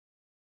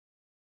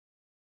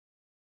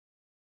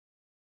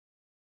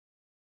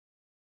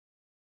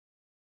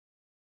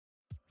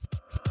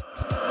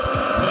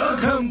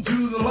Welcome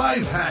to the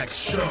Life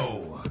Hacks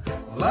Show.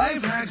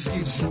 Life Hacks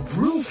gives you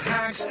proof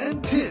hacks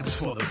and tips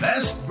for the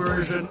best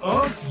version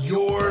of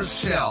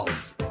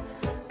yourself.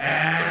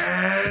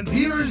 And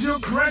here's your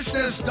crash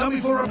test dummy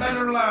for a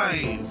better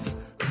life,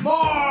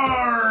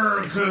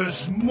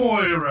 Marcus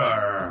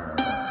Meurer.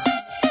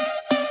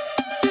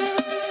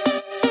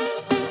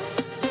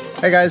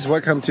 Hey guys,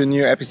 welcome to a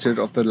new episode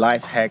of the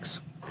Life Hacks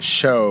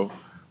Show.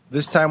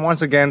 This time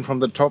once again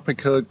from the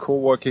tropical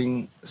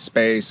co-working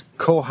space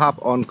Co-Hub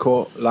on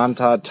Koh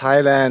Lanta,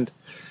 Thailand.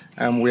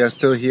 We are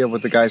still here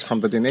with the guys from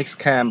the DNX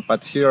camp,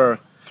 but here are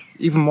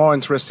even more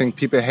interesting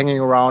people hanging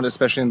around,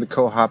 especially in the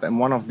Co-Hub.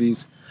 And one of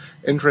these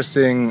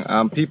interesting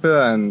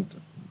people and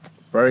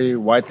very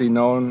widely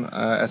known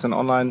as an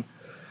online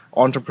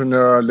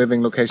entrepreneur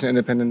living location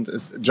independent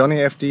is Johnny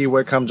FD.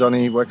 Welcome,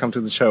 Johnny. Welcome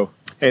to the show.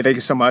 Hey, thank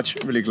you so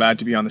much. Really glad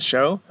to be on the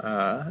show.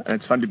 And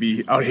it's fun to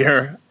be out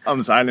here on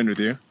this island with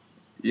you.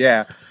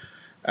 Yeah,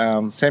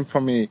 same for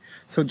me.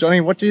 So,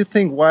 Johnny, what do you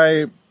think?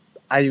 Why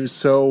are you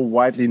so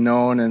widely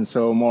known and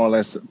so more or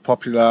less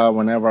popular?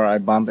 Whenever I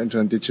bump into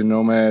a digital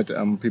nomad,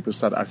 people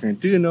start asking me,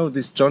 do you know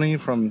this Johnny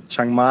from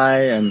Chiang Mai?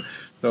 And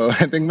so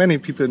I think many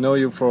people know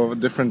you for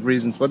different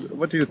reasons.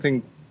 What do you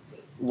think?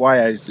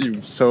 Why are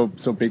you so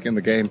big in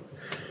the game?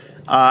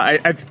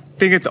 I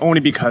think it's only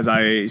because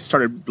I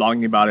started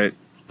blogging about it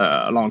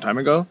a long time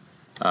ago.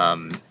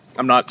 I'm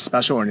not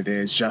special or anything.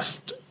 It's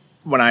just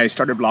when I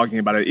started blogging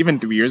about it, even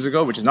 3 years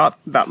ago, which is not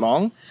that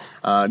long,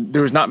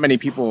 there was not many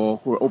people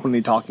who were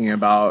openly talking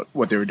about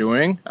what they were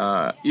doing,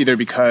 either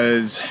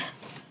because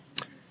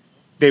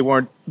they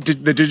weren't,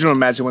 the digital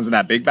nomads wasn't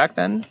that big back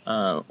then,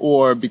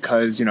 or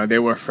because, they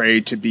were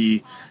afraid to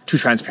be too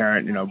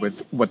transparent,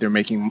 with what they're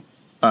making.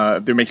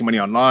 They're making money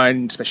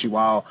online, especially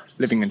while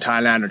living in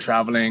Thailand or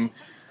traveling,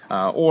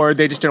 or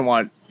they just didn't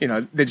want, they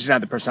just didn't have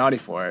the personality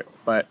for it.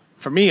 But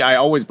for me, I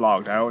always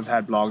blogged. I always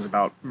had blogs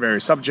about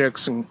various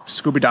subjects, and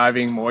scuba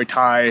diving, Muay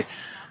Thai,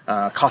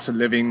 cost of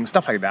living,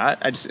 stuff like that.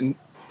 And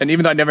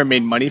even though I never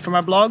made money from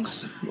my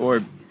blogs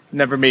or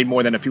never made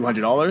more than a few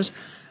 $100s,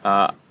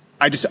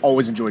 I just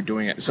always enjoyed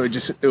doing it. So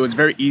it was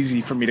very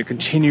easy for me to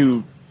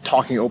continue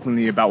talking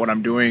openly about what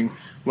I'm doing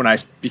when I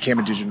became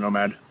a digital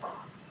nomad.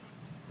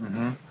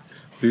 Mm-hmm.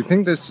 Do you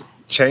think this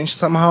changed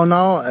somehow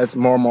now as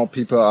more and more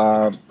people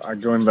are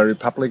going very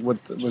public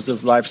with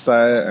this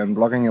lifestyle and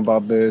blogging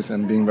about this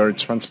and being very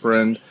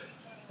transparent?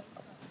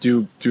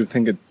 Do you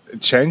think it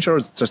changed, or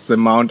is it just the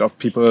amount of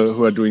people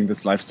who are doing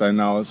this lifestyle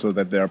now so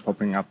that they are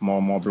popping up more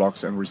and more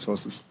blogs and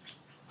resources?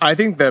 I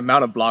think the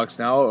amount of blogs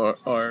now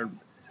are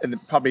in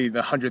probably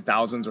the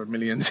 100,000s or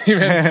millions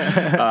even.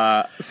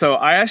 So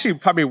I actually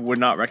probably would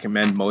not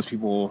recommend most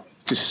people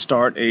to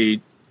start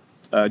a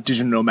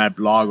digital nomad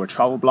blog or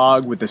travel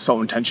blog with the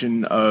sole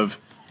intention of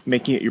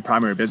making it your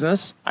primary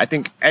business. I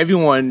think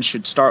everyone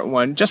should start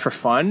one just for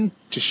fun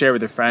to share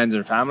with their friends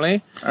and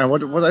family. And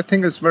what I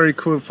think is very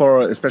cool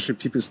for especially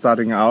people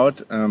starting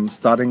out,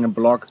 starting a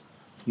blog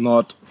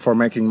not for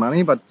making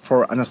money, but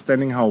for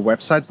understanding how a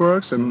website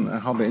works and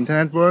how the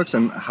internet works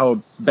and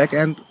how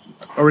backend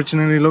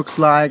originally looks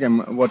like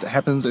and what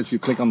happens if you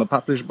click on the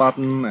publish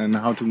button and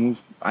how to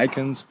move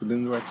icons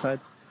within the website.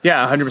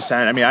 Yeah,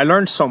 100%. I mean, I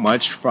learned so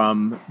much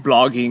from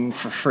blogging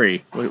for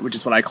free, which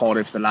is what I called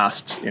it for the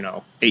last,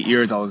 8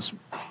 years. I was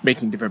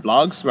making different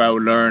blogs where I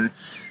would learn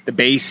the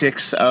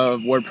basics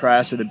of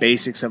WordPress or the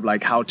basics of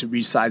like how to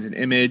resize an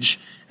image.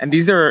 And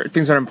these are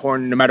things that are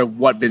important no matter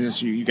what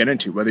business you get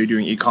into, whether you're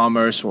doing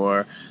e-commerce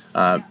or,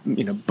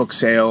 book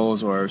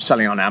sales or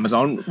selling on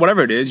Amazon,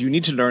 whatever it is, you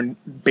need to learn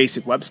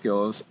basic web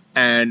skills.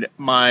 And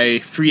my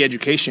free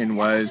education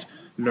was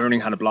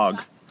learning how to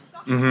blog.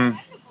 Mm-hmm.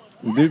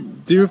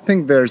 Do you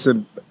think there's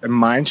a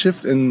mind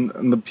shift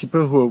in the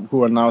people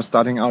who are now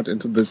starting out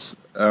into this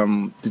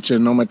digital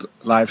nomad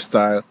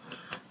lifestyle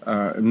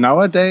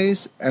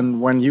nowadays?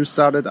 And when you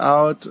started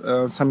out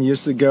some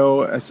years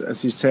ago,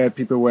 as you said,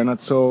 people were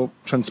not so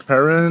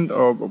transparent,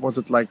 or was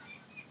it like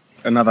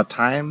another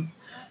time?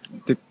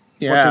 What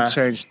did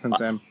change since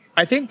then?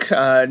 I think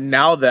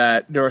now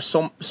that there are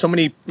so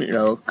many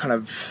kind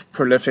of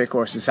prolific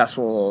or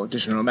successful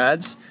digital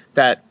nomads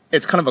that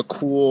it's kind of a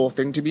cool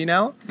thing to be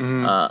now.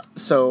 Mm-hmm.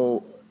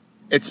 So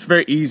it's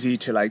very easy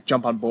to like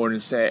jump on board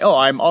and say, oh,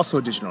 I'm also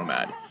a digital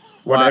nomad.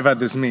 Whatever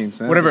this means.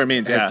 Whatever it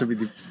means, it has to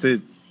be still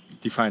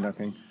defined, I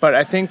think. But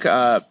I think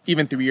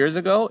even 3 years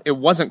ago, it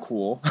wasn't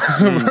cool.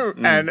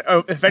 And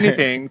if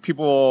anything,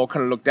 people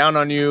kind of looked down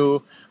on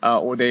you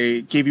or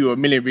they gave you a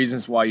million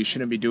reasons why you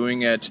shouldn't be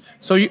doing it.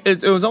 So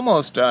it was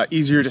almost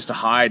easier just to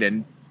hide.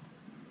 And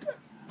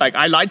like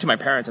I lied to my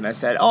parents and I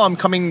said, oh, I'm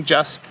coming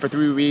just for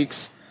 3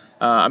 weeks.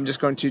 I'm just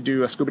going to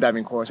do a scuba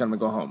diving course and I'm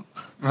going to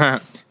go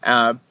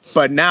home.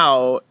 But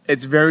now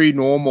it's very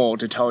normal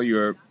to tell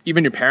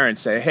even your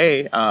parents, say,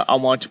 hey, I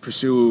want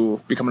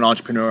to become an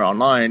entrepreneur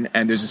online.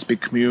 And there's this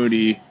big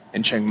community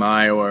in Chiang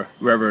Mai or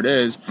wherever it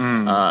is.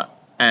 Or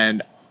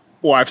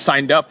I've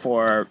signed up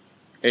for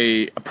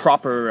a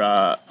proper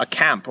a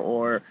camp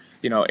or,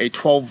 a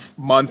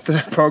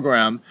 12-month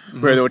program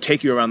where they'll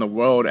take you around the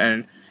world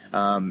and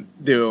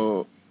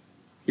they'll,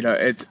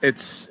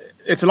 it's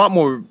a lot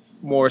more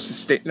more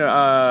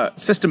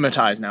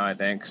systematized now, I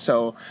think.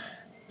 So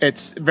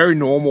it's very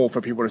normal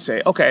for people to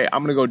say, okay,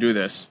 I'm going to go do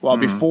this. While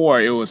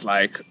before it was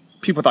like,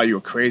 people thought you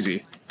were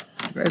crazy.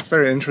 It's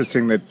very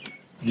interesting that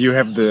you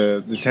have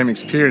the same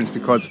experience,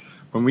 because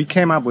when we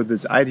came up with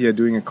this idea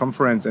doing a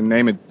conference and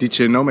name it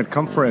DJ Nomad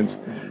Conference,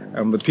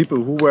 the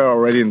people who were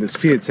already in this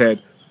field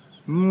said,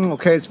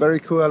 okay, it's very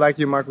cool. I like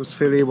you, Marcus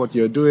Philly, what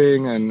you're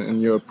doing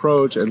and your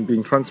approach and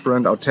being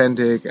transparent,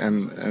 authentic,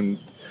 and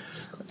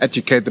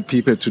educate the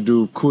people to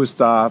do cool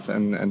stuff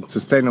and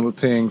sustainable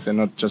things and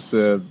not just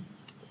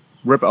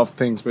rip off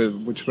things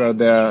which were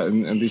there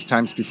in these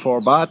times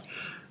before. But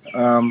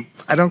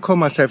I don't call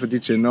myself a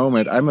DJ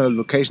Nomad. I'm a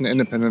location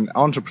independent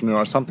entrepreneur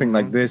or something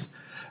like this.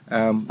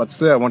 But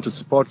still, I want to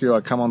support you.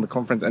 I come on the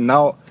conference. And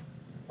now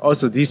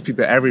also these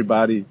people,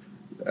 everybody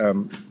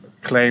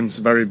claims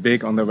very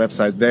big on their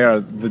website. They are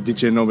the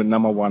DJ Nomad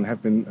 #1,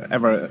 have been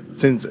ever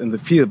since in the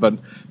field. But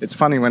it's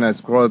funny when I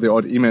scroll the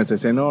old emails, they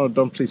say, no,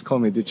 don't please call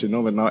me DJ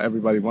Nomad. Now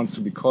everybody wants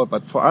to be called.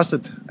 But for us,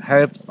 it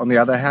helped, on the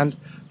other hand,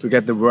 to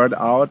get the word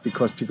out,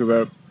 because people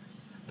were,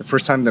 the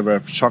first time they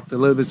were shocked a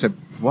little bit, said,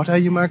 what are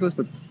you, Marcus?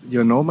 But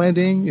you're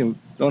nomading, you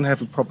don't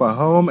have a proper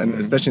home. And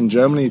especially in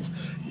Germany, it's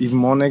even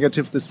more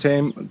negative, this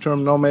term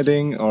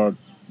nomading or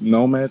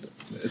nomad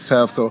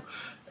itself. So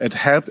it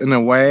helped in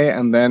a way,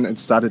 and then it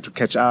started to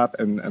catch up,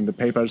 and the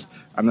papers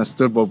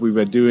understood what we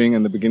were doing.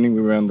 In the beginning,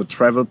 we were on the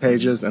travel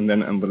pages, and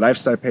then on the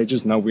lifestyle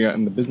pages. Now we are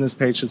in the business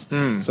pages.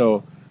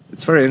 So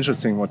it's very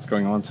interesting what's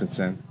going on since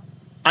then.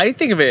 I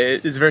think of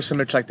it as very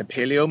similar to like the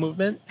paleo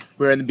movement,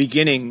 where in the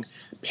beginning,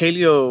 the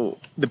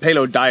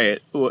paleo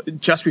diet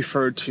just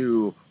referred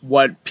to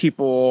what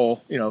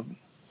people,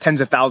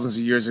 tens of thousands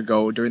of years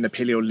ago during the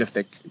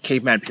Paleolithic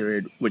caveman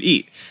period would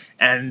eat.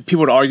 And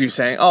people would argue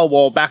saying, oh,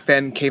 well, back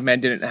then cavemen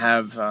didn't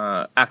have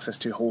access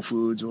to Whole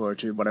Foods or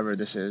to whatever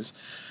this is.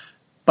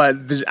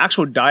 But the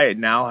actual diet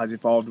now has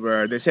evolved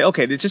where they say,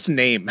 okay, it's just a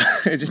name.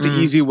 It's just an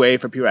easy way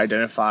for people to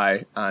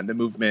identify the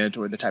movement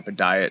or the type of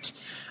diet.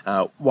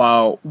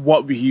 While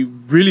what we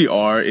really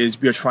are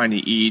is we are trying to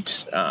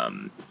eat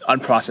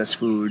unprocessed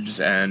foods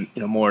and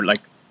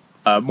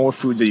more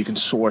foods that you can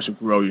source or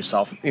grow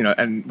yourself,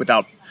 and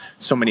without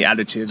so many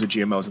additives or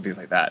GMOs and things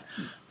like that.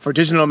 For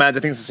digital nomads,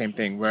 I think it's the same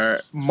thing,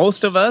 where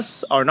most of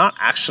us are not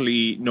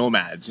actually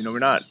nomads. We're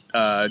not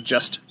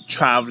just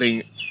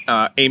traveling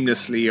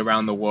aimlessly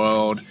around the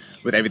world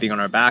with everything on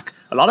our back.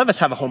 A lot of us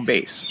have a home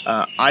base.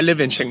 I live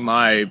in Chiang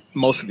Mai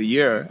most of the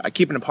year. I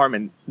keep an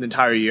apartment the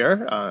entire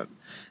year,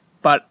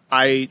 but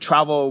I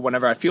travel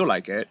whenever I feel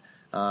like it,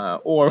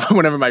 or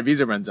whenever my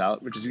visa runs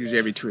out, which is usually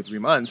every 2 or 3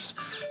 months.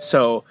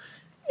 So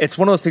it's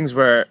one of those things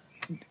where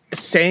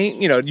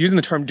saying, using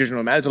the term digital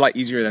nomad is a lot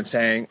easier than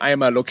saying I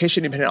am a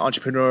location independent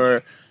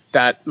entrepreneur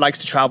that likes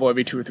to travel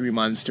every 2 or 3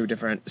 months to a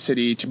different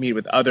city to meet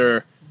with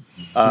other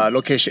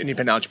location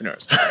independent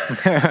entrepreneurs.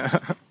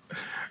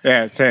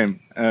 Yeah,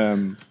 same.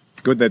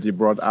 Good that you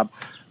brought up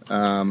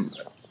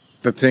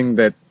the thing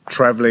that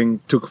traveling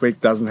too quick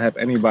doesn't help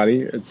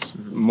anybody. It's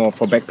more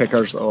for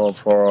backpackers or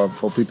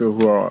for people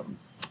who are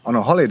on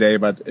a holiday.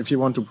 But if you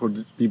want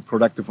to be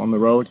productive on the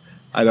road,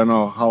 I don't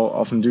know, how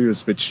often do you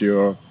switch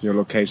your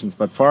locations?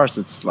 But for us,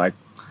 it's like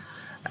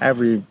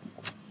every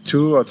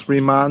 2 or 3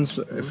 months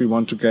if we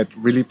want to get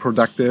really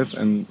productive.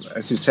 And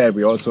as you said,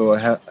 we also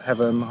have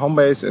a home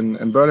base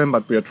in Berlin,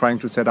 but we are trying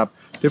to set up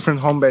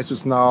different home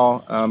bases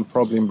now.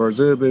 Probably in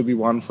Brazil will be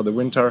one for the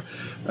winter.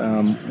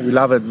 We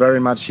love it very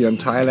much here in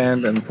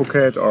Thailand and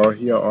Phuket, or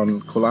here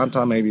on Koh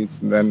Lanta. Maybe it's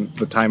then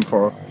the time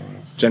for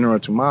January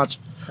to March.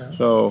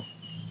 So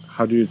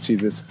how do you see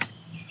this?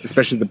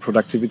 Especially the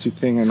productivity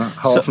thing, and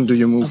how often do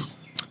you move?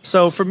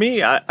 So for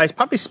me, I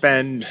probably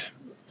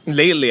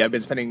lately I've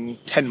been spending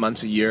 10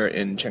 months a year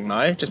in Chiang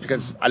Mai, just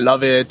because I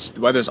love it. The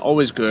weather's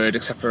always good,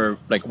 except for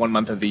like 1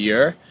 month of the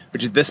year,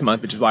 which is this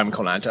month, which is why I'm in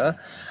Koh Lanta.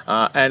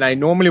 And I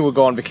normally will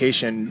go on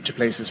vacation to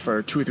places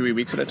for 2 or 3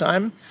 weeks at a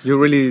time. You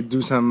really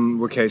do some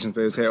vacations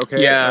where you say,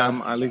 okay,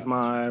 I leave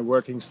my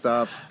working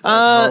stuff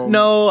at home.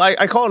 No,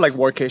 I call it like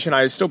workation.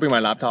 I still bring my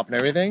laptop and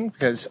everything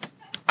because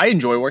I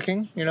enjoy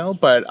working,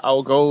 but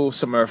I'll go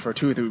somewhere for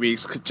 2 or 3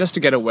 weeks just to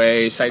get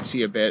away,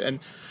 sightsee a bit. And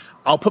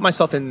I'll put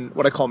myself in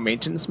what I call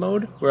maintenance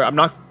mode, where I'm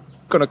not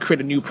going to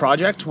create a new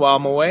project while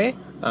I'm away,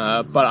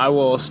 but I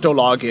will still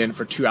log in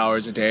for 2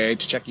 hours a day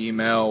to check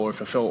email or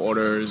fulfill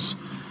orders,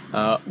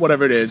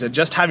 whatever it is. And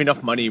just have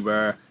enough money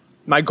where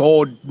my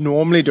goal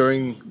normally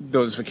during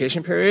those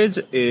vacation periods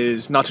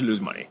is not to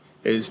lose money,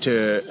 is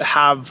to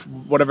have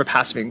whatever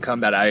passive income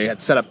that I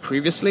had set up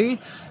previously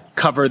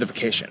cover the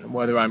vacation,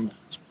 whether I'm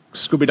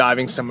scuba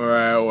diving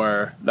somewhere,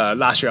 or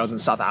last year I was in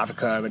South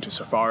Africa, I went to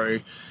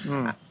safari.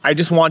 I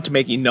just want to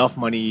make enough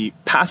money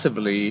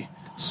passively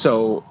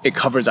so it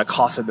covers the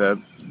cost of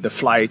the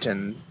flight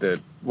and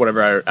the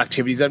whatever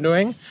activities I'm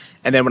doing.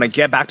 And then when I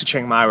get back to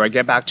Chiang Mai, or I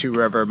get back to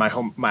wherever my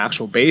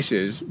actual base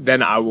is,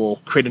 then I will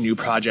create a new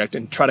project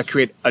and try to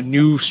create a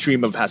new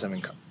stream of passive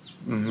income.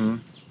 Mm-hmm.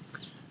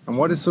 And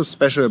what is so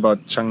special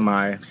about Chiang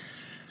Mai?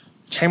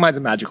 Chiang Mai is a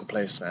magical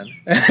place, man.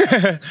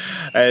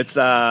 It's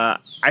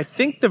I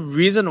think the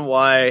reason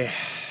why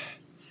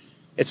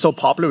it's so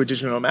popular with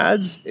digital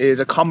nomads is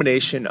a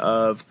combination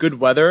of good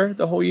weather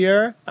the whole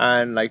year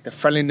and like the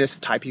friendliness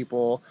of Thai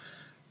people.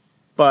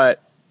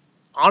 But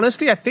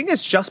honestly, I think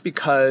it's just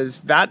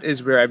because that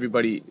is where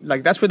everybody,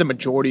 like that's where the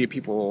majority of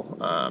people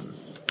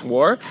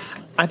were.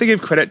 I think I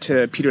give credit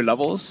to Peter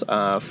Levels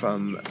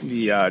from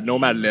the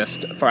Nomad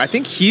list for, I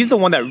think he's the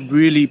one that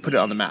really put it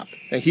on the map.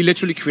 Like, he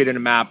literally created a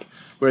map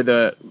where's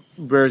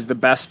the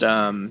best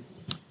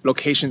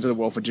locations of the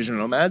world for digital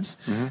nomads.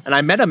 And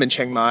I met him in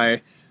Chiang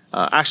Mai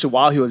actually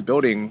while he was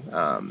building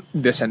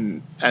this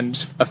and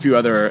a few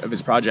other of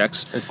his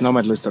projects. It's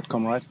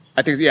nomadlist.com, right?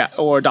 I think, yeah,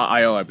 or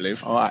 .io, I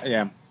believe. Oh,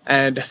 yeah.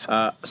 And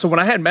so when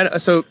I had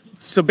met, so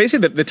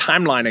basically the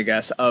timeline, I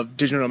guess, of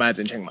digital nomads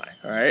in Chiang Mai,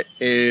 all right,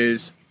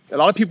 is a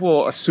lot of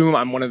people assume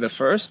I'm one of the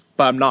first,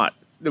 but I'm not.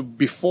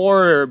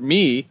 Before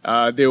me,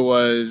 there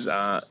was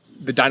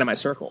the Dynamite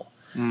Circle.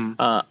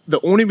 The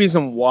only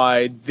reason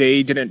why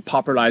they didn't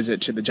popularize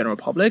it to the general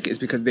public is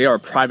because they are a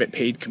private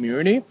paid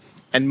community,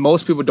 and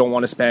most people don't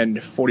want to spend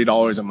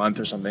 $40 a month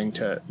or something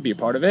to be a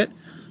part of it.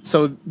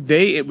 So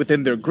they,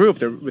 within their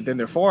group, within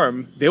their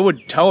forum, they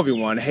would tell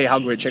everyone, hey, how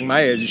great Chiang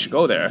Mai is, you should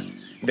go there.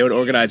 They would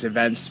organize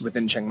events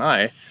within Chiang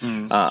Mai.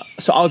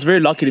 So I was very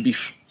lucky to be,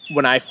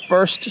 when I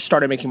first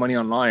started making money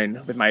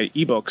online with my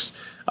ebooks,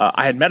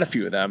 I had met a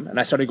few of them and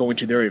I started going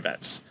to their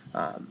events.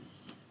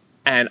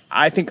 And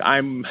I think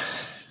I'm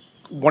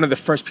one of the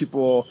first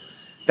people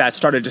that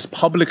started just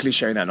publicly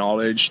sharing that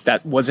knowledge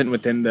that wasn't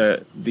within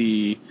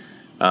the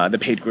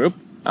paid group.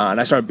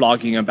 And I started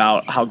blogging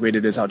about how great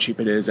it is, how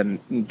cheap it is, and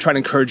trying to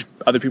encourage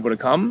other people to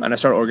come. And I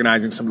started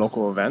organizing some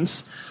local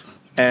events.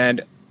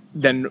 And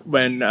then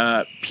when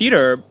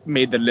Peter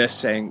made the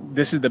list saying,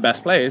 this is the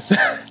best place.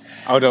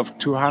 Out of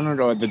 200,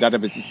 or the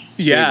database is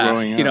still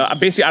growing? You know,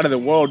 basically out of the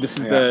world, this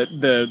is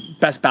the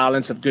best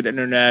balance of good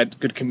internet,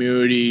 good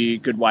community,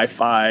 good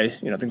Wi-Fi,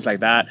 you know, things like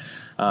that.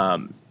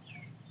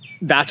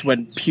 That's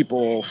when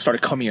people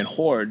started coming in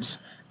hordes.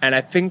 And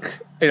I think,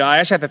 you know, I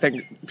actually have to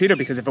thank Peter,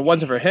 because if it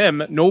wasn't for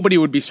him, nobody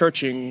would be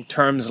searching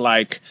terms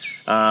like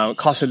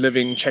cost of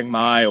living Chiang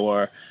Mai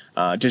or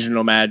digital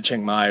nomad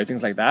Chiang Mai or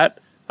things like that.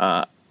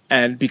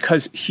 And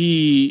because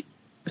he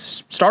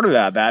started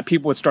that,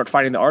 people would start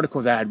finding the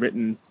articles I had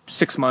written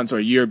 6 months or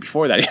a year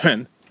before that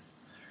even.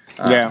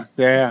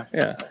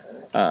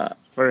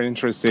 Very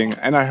interesting.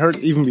 And I heard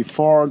even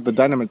before the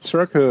Dynamite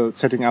Circle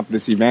setting up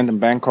this event in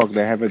Bangkok,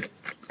 they have it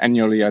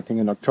annually, I think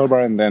in October,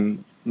 and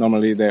then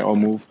normally they all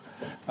move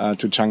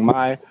to Chiang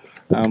Mai.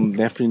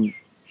 There have been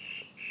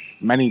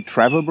many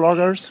travel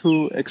bloggers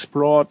who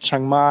explored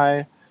Chiang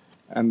Mai,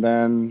 and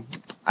then,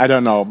 I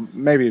don't know,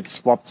 maybe it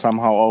swapped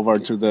somehow over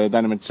to the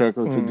Dynamite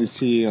Circle to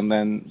DC, and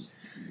then...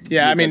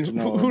 Yeah, I mean,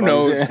 who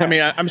knows? I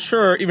mean, I'm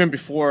sure even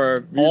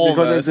before all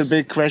because of us... it's a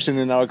big question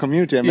in our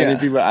community, and many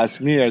people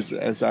ask me,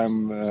 as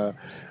I'm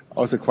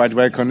also quite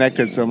well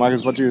connected. So,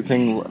 Marcus, what do you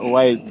think?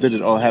 Why did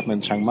it all happen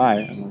in Chiang Mai?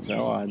 And I say,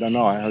 I don't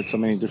know. I heard so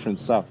many different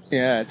stuff.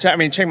 Yeah, I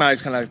mean, Chiang Mai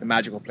is kind of like the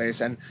magical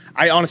place, and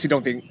I honestly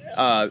don't think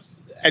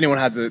anyone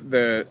has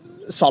the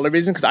solid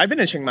reason, because I've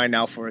been in Chiang Mai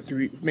now for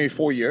maybe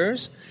 4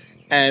 years,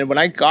 and when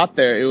I got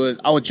there,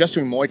 I was just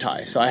doing Muay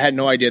Thai, so I had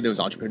no idea there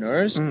was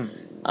entrepreneurs,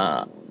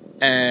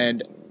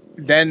 and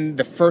then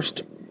the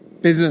first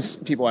business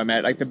people I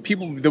met, like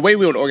the way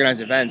we would organize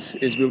events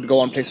is we would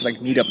go on places like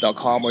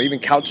meetup.com or even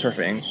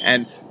couchsurfing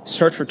and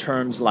search for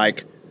terms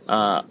like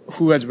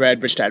who has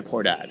read Rich Dad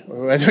Poor Dad, or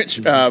who has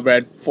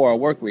read 4 Hour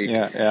Work Week.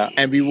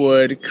 And we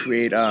would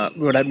create,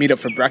 we would have meetup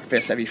for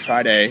breakfast every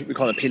Friday. We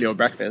call it Paleo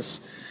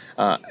Breakfast.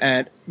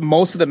 And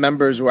most of the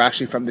members were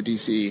actually from the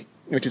DC,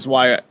 which is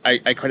why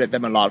I credit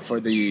them a lot for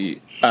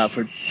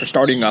for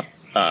starting up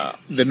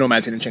the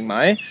Nomad scene in Chiang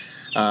Mai.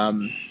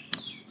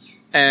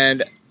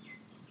 And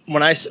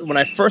when I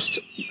first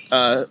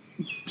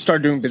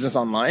started doing business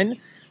online,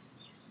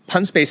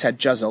 Pun Space had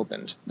just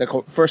opened,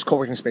 the first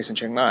co-working space in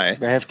Chiang Mai.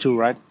 They have 2,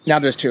 right? Now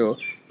there's 2.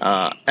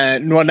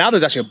 And well, now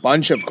there's actually a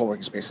bunch of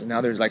co-working spaces.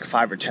 Now there's like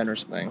 5 or 10 or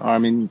something. I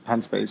mean,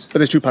 Pun Space. But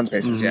there's 2 Pun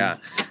Spaces, yeah.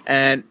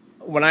 And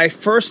when I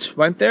first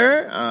went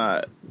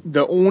there,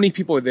 the only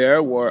people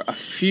there were a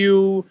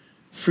few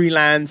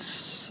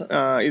freelance,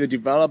 either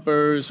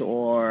developers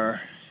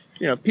or,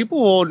 you know,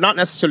 people not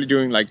necessarily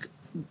doing like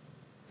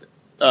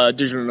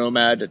digital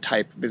nomad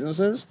type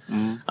businesses.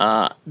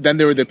 Then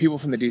there were the people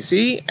from the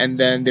DC, and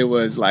then there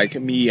was like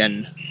me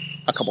and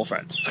a couple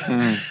friends.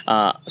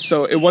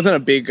 So it wasn't a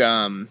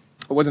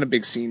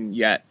big scene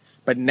yet.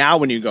 But now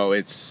when you go,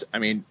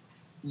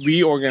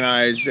 we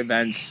organize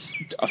events,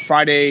 a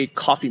Friday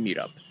coffee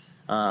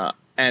meetup,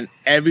 and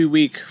every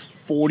week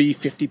 40,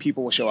 50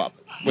 people will show up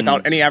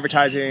without any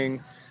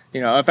advertising. You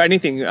know, if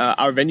anything,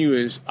 our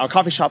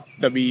coffee shop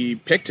that we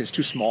picked is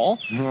too small.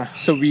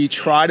 So we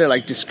try to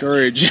like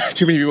discourage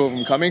too many people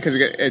from coming because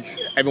it's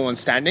everyone's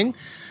standing.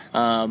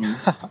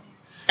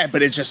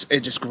 But it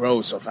just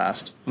grows so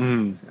fast.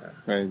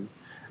 Right.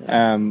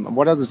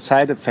 What are the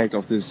side effects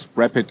of this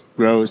rapid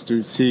growth? Do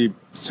you see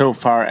so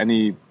far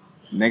any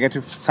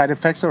negative side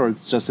effects, or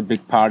it's just a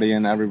big party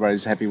and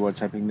everybody's happy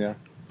what's happening there?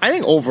 I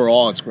think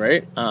overall it's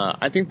great.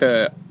 I think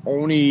the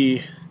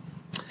only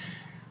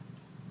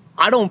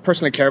I don't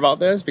personally care about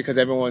this because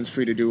everyone's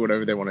free to do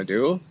whatever they want to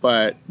do.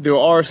 But there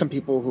are some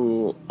people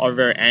who are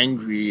very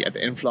angry at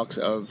the influx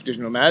of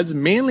digital nomads.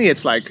 Mainly,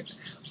 it's like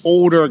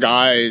older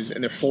guys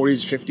in their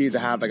 40s, 50s that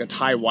have like a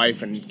Thai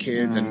wife and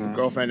kids and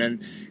girlfriend,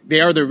 and they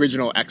are the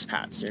original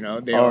expats. You know,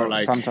 they are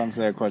like sometimes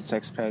they're called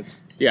sexpats.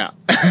 Yeah,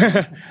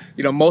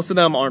 you know, most of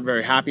them aren't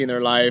very happy in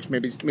their life.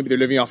 Maybe they're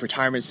living off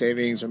retirement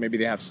savings, or maybe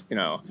they have, you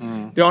know,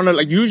 they're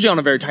on usually on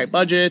a very tight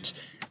budget,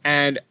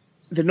 and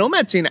the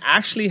nomad scene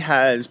actually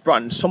has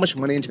brought in so much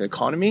money into the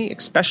economy,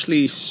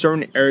 especially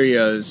certain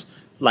areas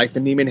like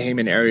the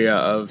Neiman area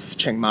of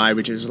Chiang Mai,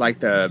 which is like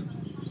the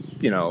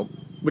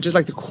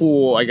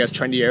cool, I guess,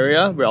 trendy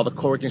area where all the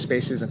co-working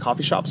spaces and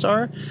coffee shops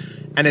are.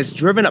 And it's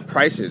driven up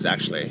prices,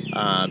 actually,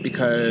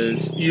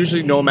 because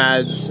usually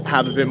nomads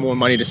have a bit more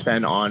money to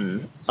spend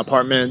on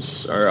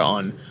apartments or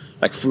on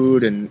like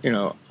food and, you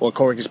know, or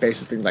co-working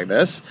spaces, things like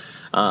this.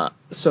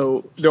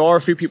 So there are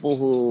a few people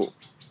who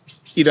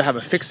either have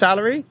a fixed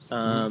salary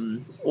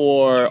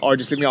or are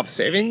just living off of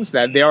savings,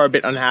 that they are a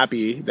bit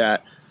unhappy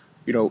that,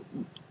 you know,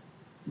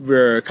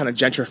 we're kind of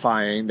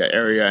gentrifying the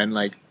area. And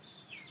like,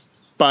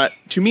 but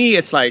to me,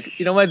 it's like,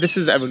 you know what, this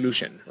is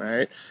evolution,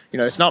 right? You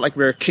know, it's not like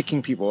we're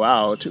kicking people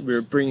out.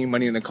 We're bringing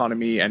money in the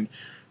economy, and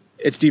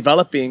it's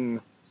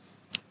developing,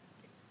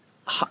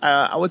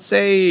 I would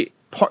say,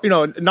 you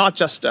know, not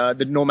just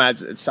the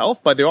nomads itself,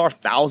 but there are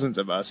thousands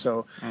of us.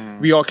 So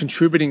we are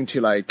contributing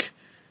to like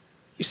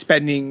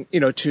spending, you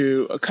know,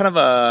 to a kind of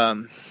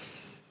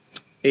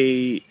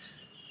a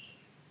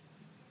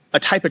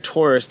type of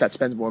tourist that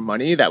spends more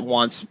money, that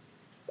wants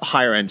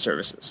higher end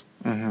services.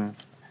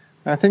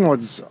 I think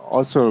what's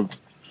also,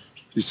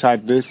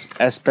 beside this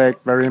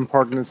aspect, very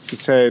important is to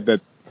say that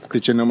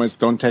digital nomads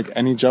don't take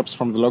any jobs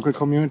from the local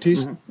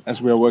communities,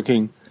 as we are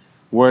working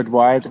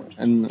worldwide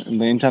in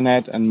the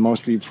internet, and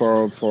mostly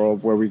for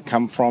where we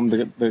come from.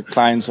 The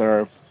clients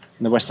are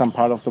in the western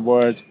part of the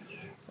world.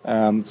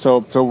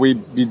 So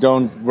we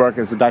don't work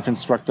as a dive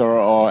instructor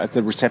or at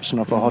the reception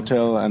of a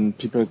hotel, and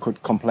people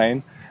could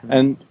complain.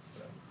 And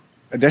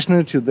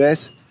additionally to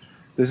this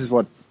is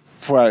what,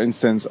 for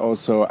instance,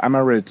 also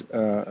Amarit,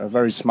 a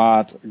very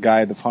smart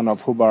guy, the founder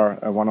of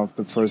Hubar, one of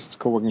the first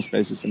co-working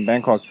spaces in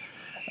Bangkok,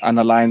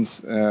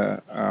 underlines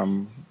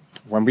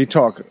when we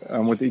talk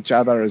with each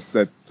other, is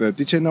that the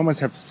digital nomads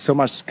have so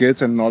much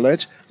skills and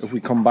knowledge. If we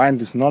combine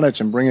this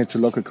knowledge and bring it to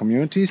local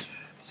communities,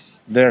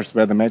 there's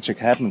where the magic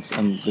happens.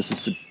 And this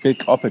is a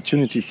big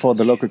opportunity for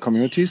the local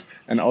communities,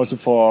 and also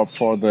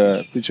for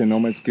the digital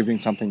nomads giving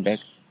something back.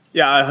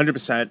 Yeah,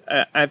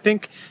 100%. I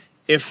think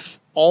if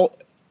all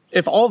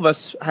of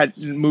us had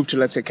moved to,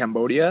 let's say,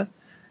 Cambodia,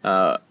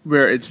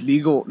 where it's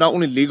legal, not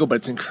only legal, but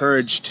it's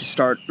encouraged to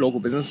start local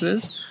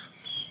businesses,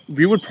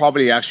 we would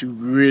probably actually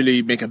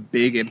really make a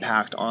big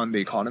impact on the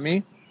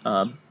economy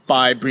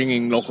by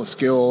bringing local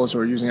skills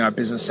or using our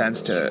business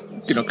sense to,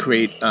 you know,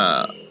 create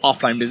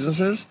offline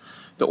businesses.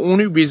 The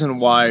only reason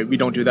why we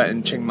don't do that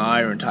in Chiang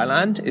Mai or in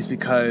Thailand is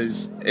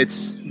because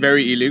it's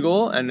very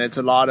illegal, and it's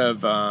a lot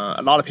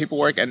of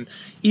paperwork, and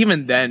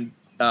even then,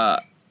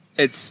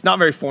 it's not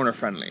very foreigner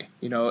friendly.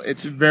 You know,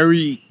 it's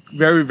very,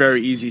 very,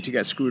 very easy to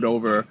get screwed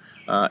over,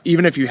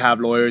 even if you have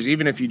lawyers,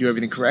 even if you do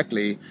everything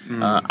correctly,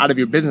 out of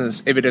your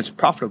business, if it is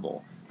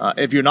profitable.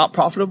 If you're not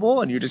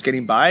profitable and you're just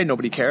getting by,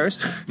 nobody cares.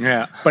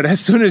 Yeah. But as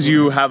soon as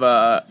you have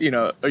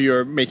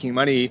you're making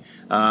money,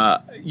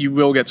 you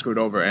will get screwed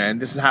over.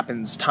 And this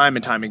happens time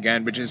and time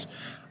again, which is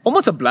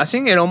almost a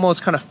blessing. It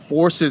almost kind of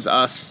forces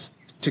us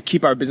to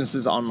keep our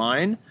businesses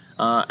online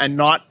and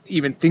not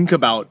even think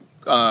about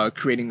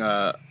creating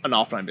an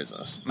offline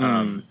business.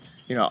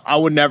 You know, I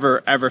would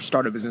never ever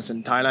start a business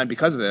in Thailand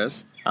because of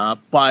this.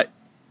 But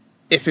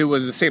if it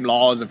was the same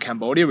laws of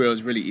Cambodia, where it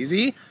was really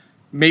easy,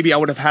 maybe I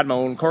would have had my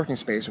own co-working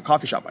space or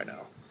coffee shop by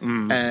now.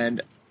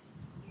 And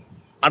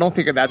I don't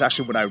think that's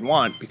actually what I would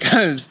want,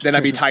 because then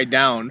I'd be tied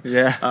down.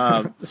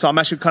 Yeah. So I'm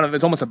actually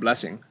it's almost a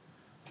blessing.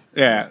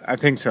 Yeah, I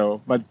think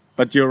so.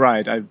 But you're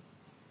right.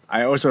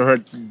 I also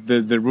heard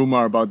the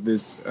rumor about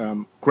this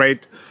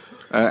great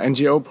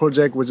NGO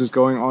project which is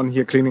going on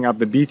here, cleaning up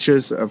the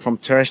beaches from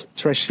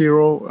Trash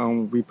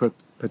Hero. We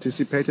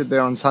participated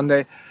there on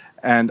Sunday,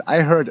 and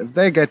I heard if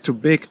they get too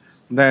big,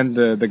 then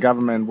the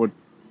government would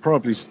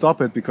probably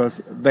stop it,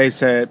 because they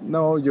said,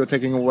 no, you're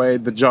taking away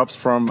the jobs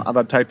from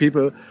other Thai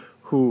people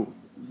who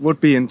would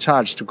be in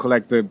charge to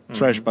collect the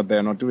trash, but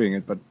they're not doing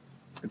it. But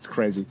it's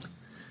crazy.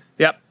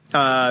 Yep.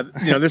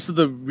 You know, this is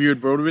the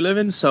weird world we live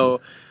in. So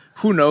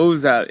who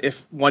knows that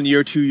if 1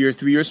 year, 2 years,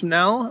 3 years from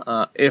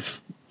now,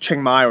 if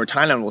Chiang Mai or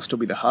Thailand will still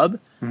be the hub.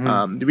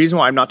 The reason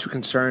why I'm not too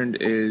concerned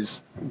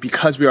is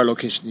because we are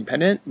location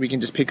dependent, we can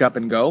just pick up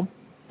and go.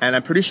 And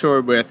I'm pretty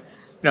sure with,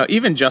 you know,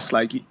 even just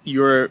like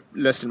your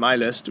list and my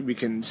list, we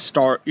can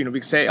start, you know,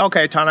 we can say,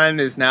 okay, Thailand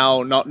is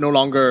now no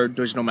longer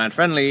digital nomad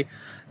friendly.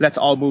 Let's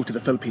all move to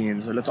the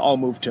Philippines, or let's all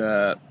move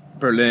to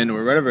Berlin,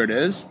 or wherever it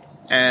is.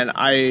 And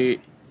I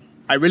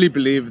really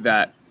believe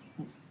that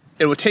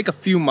it will take a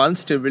few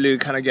months to really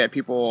kind of get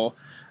people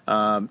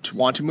to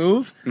want to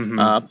move.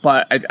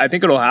 But I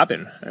think it'll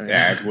happen.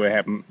 Yeah, it will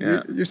happen.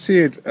 Yeah. You see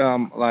it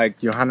like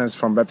Johannes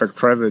from Webwork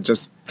Travel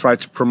just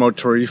tried to promote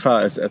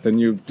Tarifa as the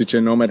new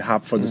digital nomad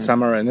hub for the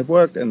summer, and it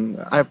worked. And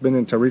I've been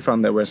in Tarifa,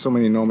 and there were so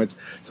many nomads.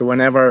 So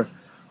whenever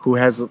who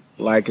has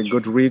like a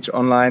good reach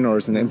online or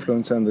is an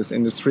influencer in this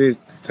industry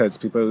tells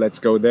people, let's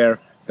go there,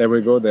 they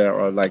will go there,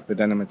 or like the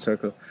Dynamite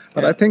Circle.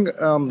 But I think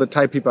the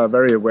Thai people are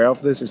very aware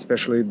of this,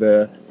 especially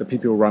the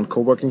people who run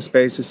co-working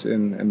spaces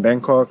in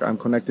Bangkok. I'm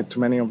connected to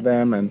many of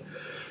them, and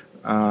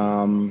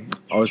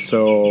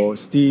also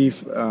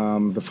Steve,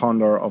 the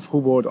founder of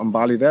Hubot on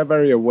Bali. They're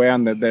very aware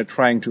and that they're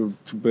trying to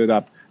build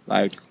up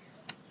like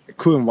a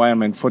cool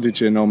environment for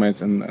digital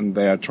nomads, and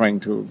they are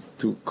trying to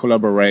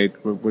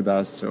collaborate with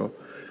us. So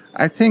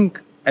I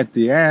think at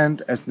the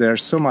end, as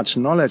there's so much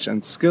knowledge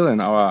and skill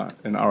in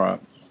our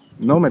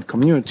nomad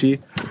community,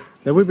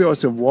 there will be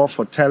also a war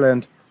for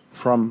talent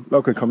from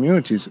local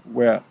communities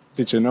where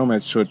digital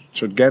nomads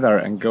should gather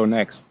and go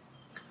next.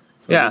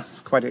 So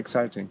it's quite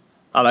exciting.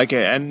 I like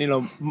it.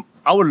 And,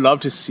 I would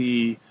love to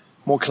see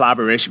more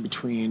collaboration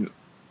between,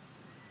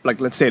 like,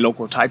 let's say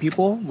local Thai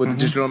people with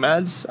digital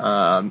nomads,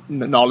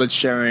 knowledge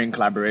sharing,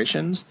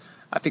 collaborations.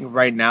 I think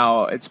right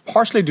now it's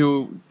partially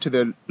due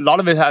to a lot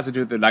of it has to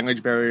do with the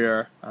language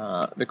barrier,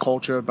 the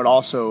culture, but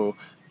also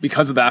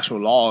because of the actual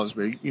laws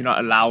where you're not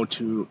allowed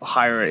to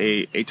hire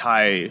a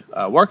Thai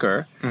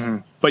worker,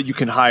 but you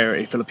can hire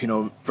a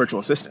Filipino virtual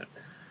assistant.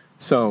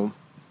 So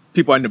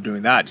people end up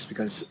doing that just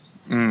because,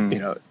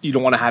 you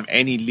don't want to have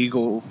any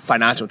legal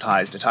financial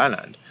ties to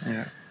Thailand.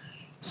 Yeah.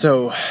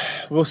 So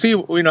we'll see,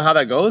 how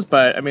that goes.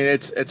 But I mean,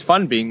 it's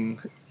fun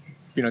being,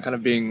 kind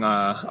of being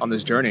on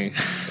this journey.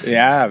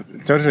 Yeah,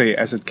 totally.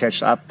 As it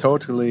catched up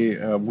totally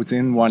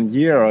within 1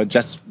 year, or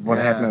just what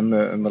happened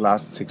in the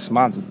last 6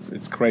 months.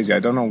 It's crazy. I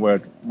don't know where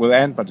it will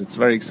end, but it's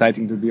very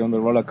exciting to be on the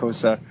roller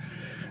coaster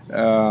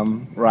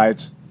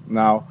right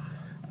now.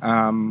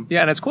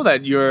 Yeah, and it's cool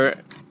that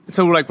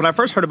so like when I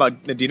first heard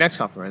about the DNX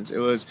conference, it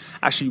was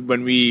actually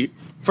when we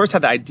first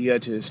had the idea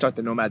to start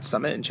the Nomad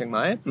Summit in Chiang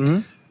Mai.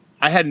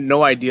 I had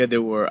no idea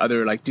there were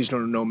other like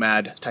digital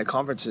nomad type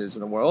conferences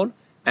in the world.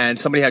 And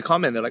somebody had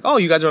commented, they're like, "Oh,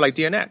 you guys are like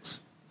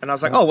DNX." And I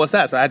was like, "Oh, what's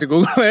that?" So I had to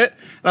Google it.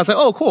 And I was like,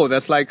 "Oh, cool.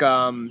 That's like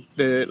a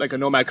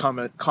Nomad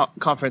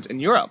conference in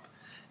Europe."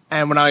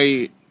 And when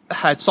I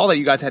saw that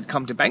you guys had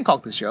come to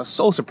Bangkok this year, I was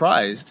so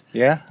surprised.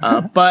 Yeah.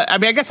 But I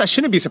mean, I guess I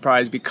shouldn't be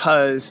surprised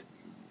because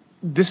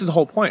this is the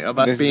whole point of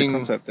us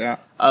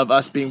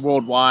being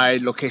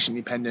worldwide, location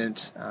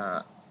dependent.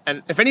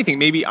 And if anything,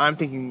 maybe I'm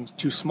thinking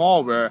too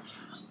small. Where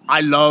I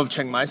love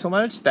Chiang Mai so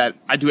much that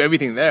I do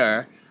everything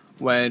there,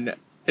 when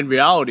in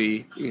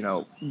reality,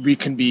 we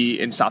can be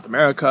in South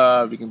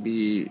America, we can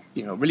be,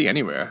 really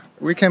anywhere.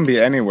 We can be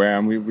anywhere,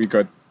 and we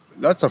got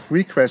lots of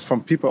requests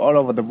from people all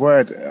over the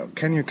world.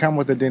 Can you come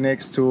with the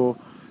DNX to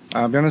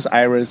Buenos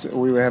Aires?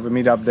 We will have a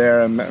meetup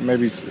there and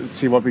maybe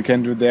see what we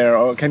can do there.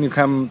 Or can you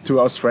come to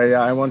Australia?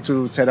 I want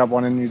to set up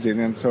one in New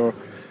Zealand. So,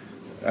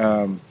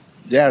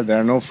 there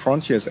are no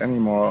frontiers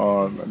anymore.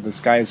 Or the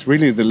sky is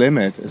really the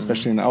limit,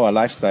 especially in our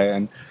lifestyle.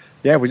 And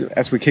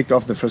as we kicked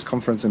off the first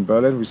conference in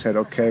Berlin, we said,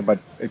 okay, but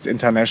it's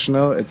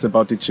international. It's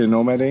about digital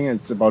nomading.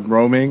 It's about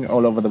roaming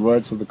all over the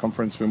world. So the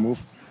conference will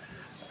move.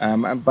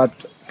 But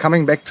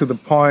coming back to the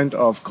point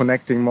of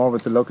connecting more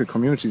with the local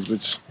communities,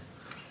 which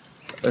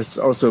is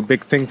also a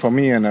big thing for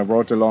me. And I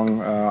wrote a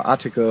long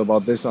article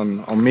about this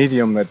on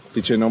Medium, that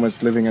digital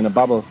nomads living in a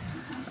bubble.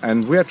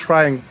 And we are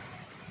trying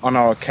on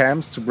our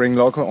camps to bring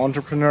local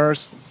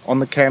entrepreneurs on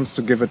the camps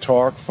to give a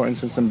talk. For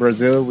instance, in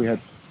Brazil, we had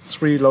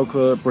 3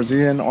 local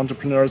Brazilian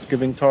entrepreneurs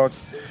giving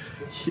talks.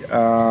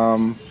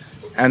 And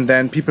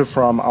then people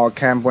from our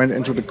camp went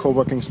into the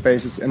co-working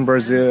spaces in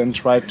Brazil and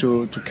tried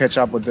to catch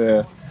up with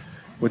the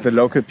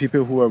local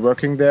people who are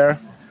working there.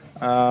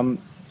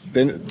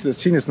 The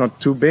scene is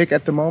not too big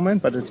at the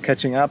moment, but it's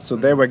catching up. So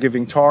they were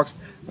giving talks.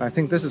 And I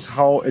think this is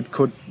how it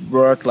could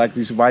work, like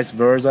these vice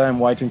versa,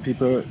 inviting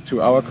people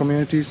to our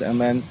communities and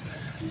then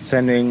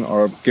sending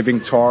or giving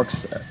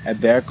talks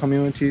at their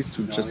communities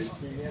to just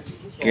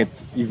get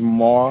even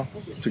more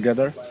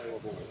together.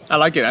 I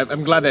like it.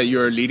 I'm glad that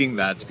you're leading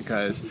that,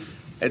 because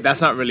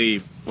that's not really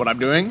what I'm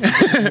doing.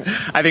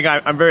 I think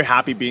I'm very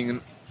happy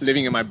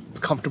living in my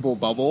comfortable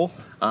bubble.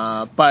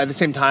 But at the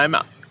same time,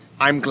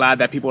 I'm glad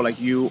that people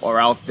like you are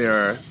out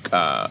there,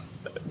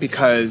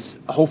 because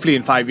hopefully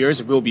in 5 years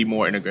it will be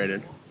more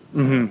integrated.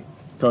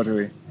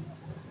 Totally.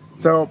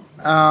 So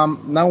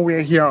now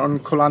we're here on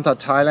Koh Lanta,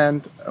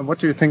 Thailand. What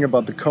do you think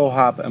about the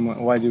Co-Hub, and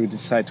why do you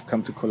decide to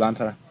come to Koh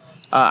Lanta?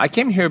 I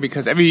came here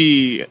because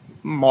every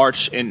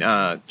March in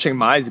Chiang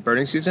Mai is the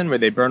burning season, where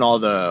they burn all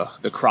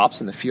the crops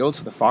in the fields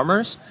for the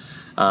farmers.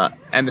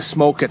 And the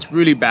smoke gets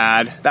really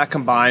bad. That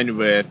combined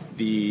with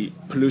the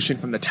pollution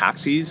from the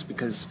taxis,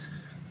 because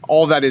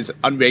all that is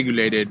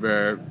unregulated,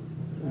 where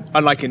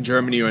unlike in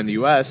Germany or in the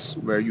US,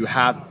 where you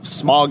have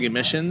smog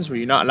emissions, where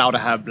you're not allowed to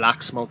have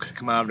black smoke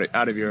come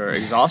out of your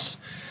exhaust.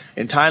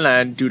 In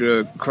Thailand, due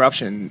to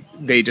corruption,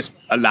 they just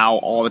allow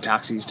all the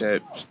taxis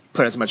to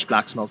put as much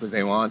black smoke as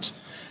they want.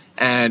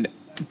 And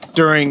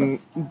during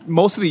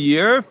most of the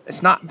year,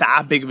 it's not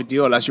that big of a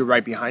deal unless you're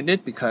right behind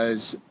it,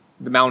 because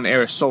the mountain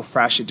air is so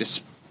fresh,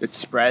 it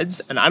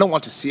spreads, and I don't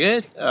want to see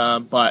it.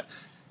 But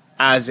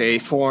as a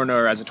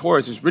foreigner, as a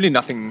tourist, there's really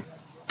nothing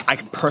I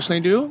can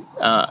personally do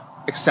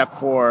except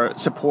for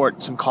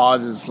support some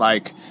causes.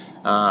 Like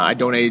I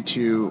donated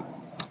to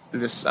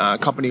this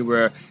company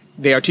where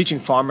they are teaching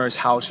farmers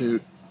how to,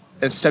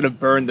 instead of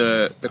burn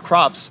the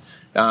crops,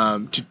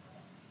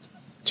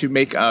 to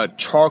make a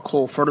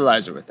charcoal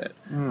fertilizer with it.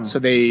 So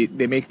they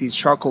make these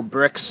charcoal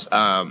bricks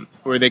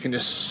where they can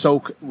just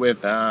soak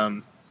with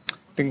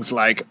things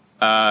like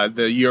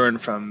the urine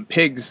from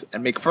pigs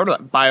and make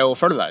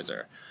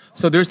biofertilizer.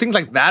 So there's things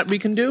like that we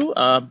can do.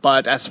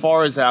 But as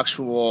far as the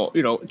actual,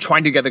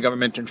 trying to get the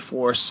government to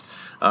enforce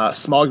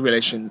smog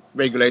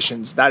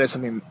regulations, that is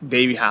something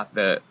they have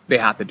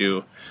to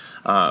do.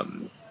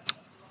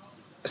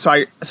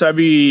 So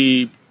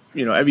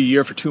every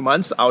year for 2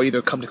 months, I'll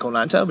either come to Koh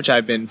Lanta, which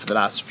I've been for the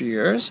last few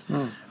years,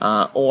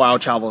 or I'll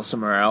travel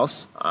somewhere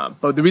else.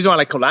 But the reason why I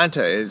like Koh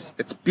Lanta is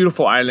it's a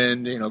beautiful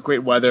island,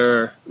 great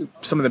weather,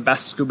 some of the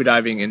best scuba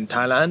diving in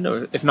Thailand,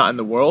 or if not in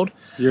the world.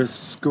 You're a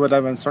scuba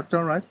dive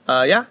instructor, right?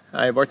 Yeah,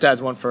 I worked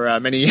as one for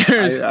many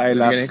years. I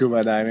love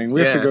scuba diving.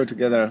 We have to go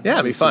together. Yeah,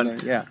 it'd be fun.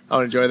 Yeah, I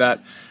would enjoy that.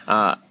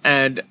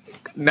 And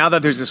now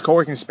that there's this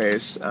co-working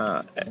space,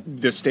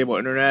 there's stable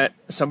internet,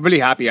 so I'm really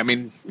happy. I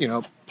mean,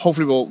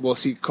 hopefully we'll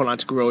see Koh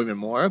Lanta grow even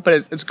more,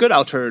 but it's a good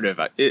alternative.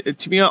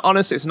 To be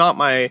honest, it's not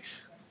my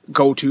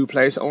go-to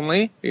place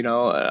only.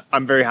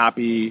 I'm very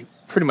happy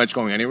pretty much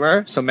going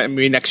anywhere. So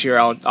maybe next year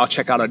I'll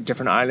check out a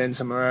different island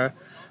somewhere.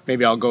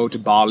 Maybe I'll go to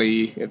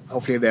Bali.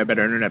 Hopefully they have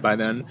better internet by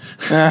then.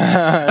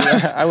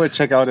 I will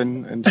check out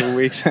in 2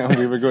 weeks.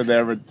 We will go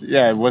there. But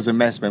yeah, it was a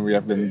mess when we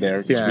have been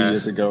there 3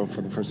 years ago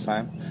for the first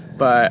time.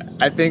 But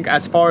I think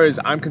as far as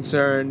I'm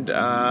concerned,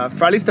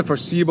 for at least the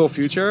foreseeable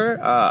future,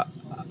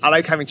 I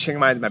like having Chiang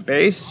Mai as my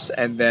base.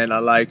 And then I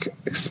like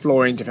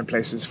exploring different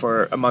places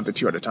for a month or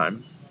two at a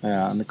time.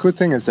 Yeah, and the cool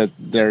thing is that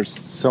there's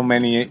so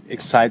many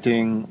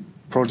exciting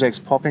projects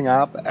popping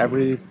up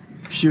every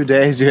few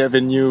days. You have a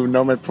new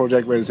Nomad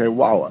project where you say,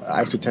 wow, I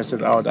have to test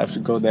it out, I have to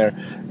go there.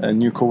 A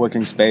new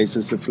co-working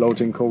spaces, a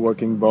floating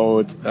co-working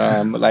boat,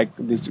 like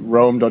this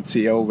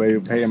roam.co where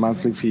you pay a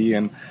monthly fee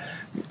and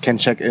can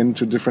check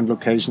into different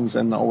locations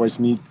and always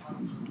meet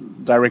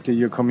directly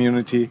your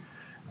community,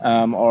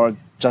 or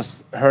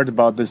just heard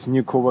about this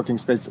new co-working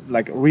space,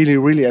 like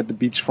really at the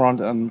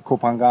beachfront and Koh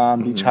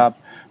Phangan Beach Hub.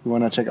 We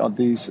want to check out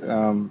these.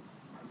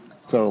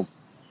 So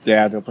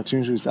yeah, the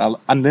opportunities are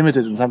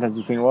unlimited, and sometimes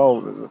you think,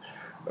 well,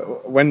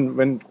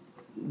 when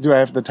do I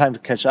have the time to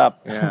catch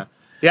up?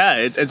 Yeah,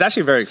 it's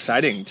actually very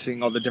exciting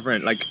seeing all the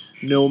different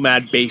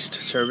nomad-based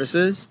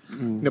services.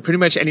 Pretty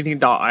much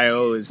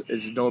anything.io is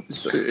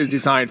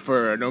designed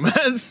for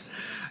nomads.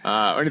 But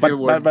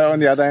on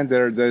the other hand,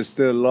 there's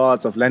still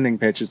lots of landing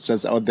pages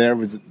just out there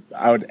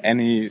without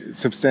any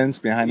substance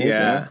behind it.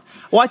 Yeah.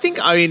 Well, I think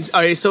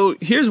so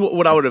here's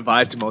what I would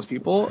advise to most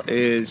people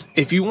is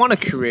if you want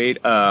to create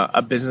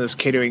a business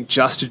catering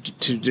just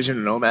to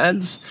digital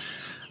nomads,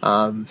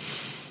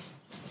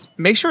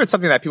 make sure it's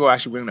something that people are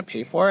actually willing to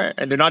pay for,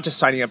 and they're not just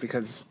signing up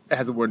because it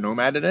has the word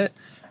nomad in it.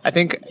 I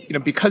think,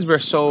 because we're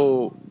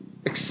so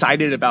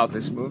excited about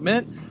this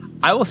movement,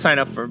 I will sign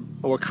up for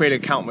or create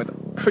an account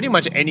with pretty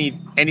much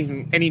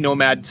any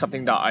nomad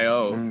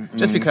something.io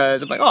just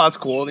because I'm like, oh, that's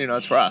cool,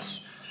 it's for us.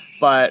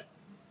 But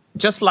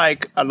just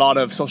like a lot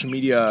of social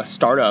media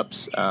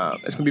startups, it's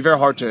going to be very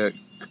hard to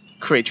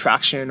create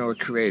traction or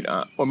create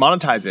or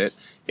monetize it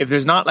if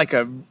there's not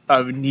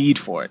a need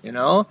for it, and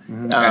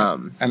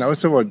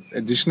also,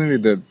 additionally,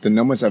 the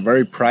nomads are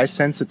very price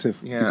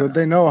sensitive because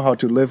they know how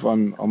to live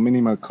on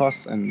minimal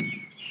costs and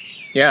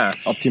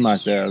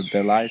optimize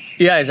their life.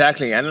 Yeah,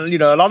 exactly. And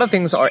a lot of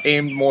things are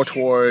aimed more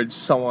towards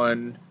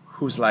someone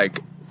who's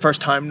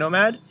first time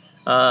nomad.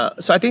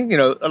 So I think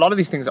a lot of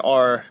these things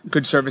are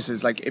good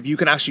services. Like if you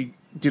can actually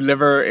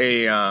deliver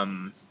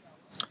a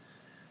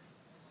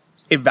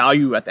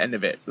value at the end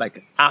of it,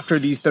 like after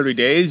these 30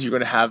 days, you're going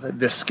to have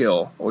this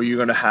skill or you're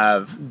going to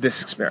have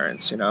this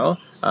experience,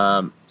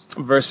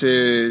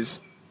 versus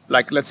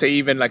let's say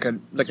even like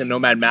a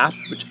nomad map,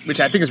 which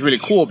I think is really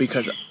cool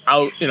because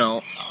I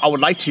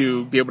would like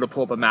to be able to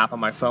pull up a map on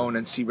my phone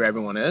and see where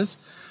everyone is.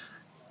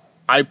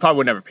 I probably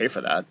would never pay for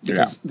that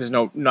because there's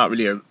not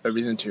really a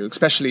reason to,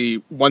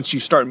 especially once you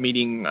start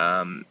meeting,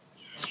 once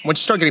you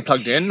start getting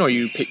plugged in or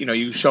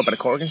you show up at a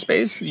co-working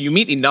space, you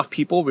meet enough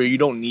people where you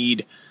don't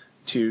need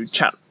to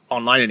chat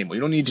online anymore.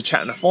 You don't need to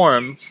chat in a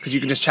forum because you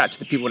can just chat to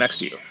the people next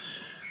to you.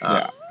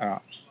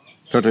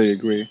 Totally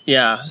agree.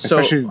 Yeah.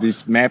 Especially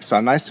these maps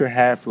are nice to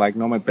have, like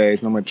Nomad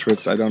Base, Nomad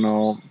Trips, I don't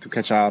know, to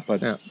catch up.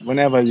 But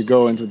whenever you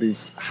go into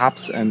these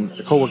hubs and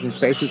co-working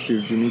spaces,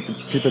 you meet the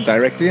people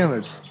directly and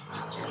it's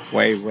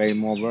way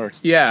more worth.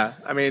 Yeah.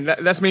 I mean,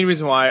 that's the main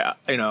reason why,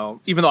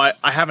 even though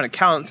I have an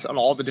account on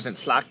all the different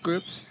Slack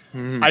groups,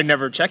 I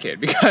never check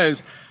it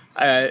because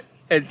I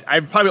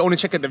probably only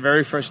check it the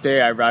very first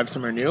day I arrive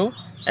somewhere new.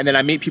 And then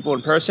I meet people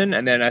in person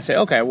and then I say,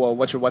 okay, well,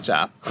 what's your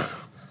WhatsApp?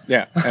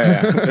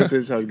 That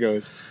is how it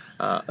goes.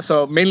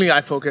 So mainly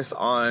I focus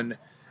on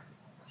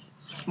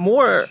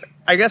more,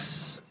 I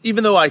guess,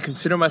 even though I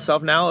consider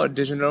myself now a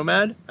digital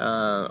nomad,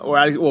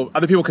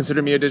 other people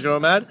consider me a digital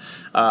nomad,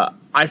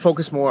 I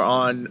focus more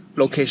on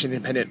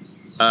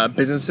location-independent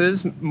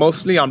businesses,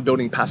 mostly on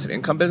building passive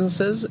income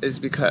businesses, is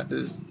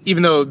because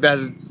even though that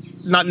has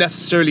not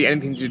necessarily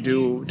anything to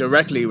do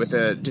directly with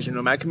the digital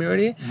nomad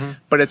community,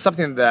 but it's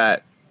something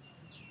that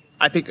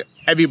I think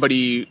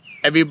everybody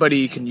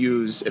can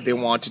use if they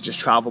want to just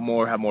travel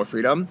more, have more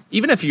freedom.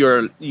 Even if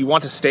you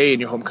want to stay in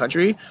your home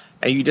country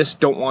and you just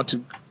don't want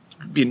to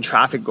be in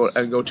traffic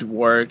and go to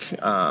work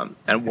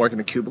and work in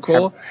a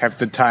cubicle. Have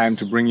the time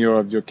to bring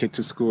your kid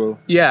to school.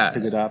 Yeah,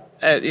 pick it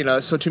up.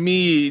 So to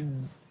me,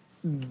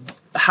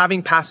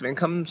 having passive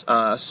income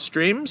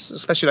streams,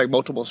 especially like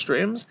multiple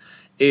streams,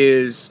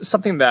 is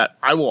something that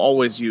I will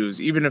always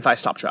use, even if I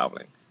stop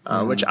traveling.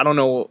 Which I don't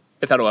know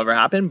if that'll ever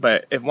happen,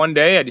 but if one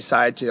day I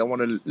decide I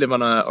want to live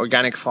on an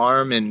organic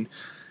farm in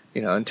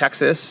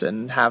Texas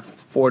and have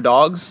 4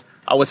 dogs,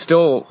 I would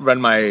still run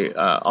my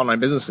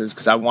online businesses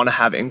because I want to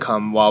have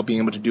income while being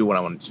able to do what I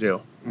wanted to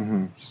do.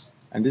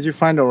 And did you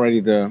find already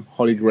the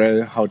holy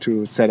grail, how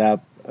to set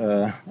up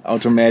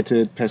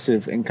automated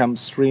passive income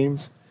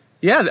streams?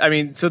 Yeah, I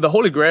mean, so the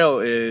holy grail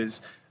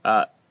is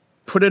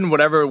put in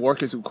whatever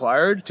work is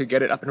required to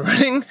get it up and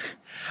running.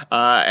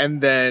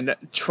 And then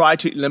try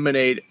to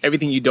eliminate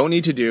everything you don't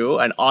need to do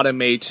and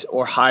automate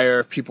or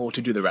hire people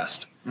to do the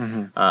rest.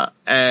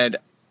 And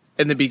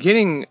in the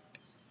beginning,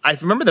 I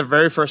remember the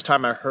very first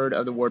time I heard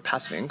of the word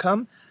passive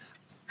income,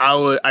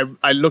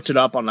 I looked it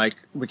up on like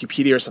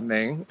Wikipedia or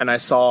something, and I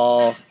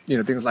saw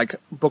things like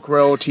book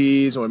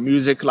royalties or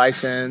music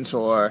license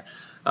or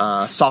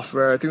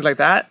software, things like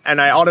that, and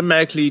I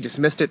automatically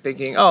dismissed it,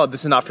 thinking, "Oh,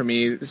 this is not for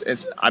me.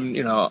 I'm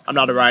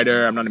not a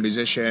writer. I'm not a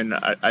musician.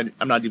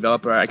 I'm not a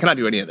developer. I cannot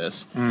do any of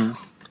this."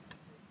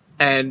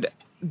 And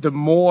the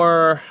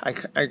more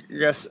I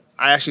guess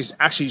I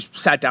actually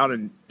sat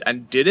down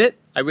and did it,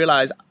 I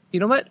realized, you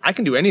know what? I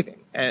can do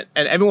anything, and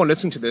everyone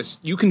listening to this,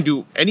 you can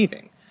do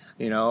anything.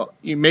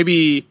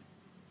 Maybe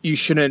you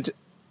shouldn't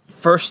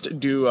first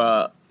do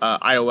a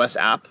iOS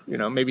app.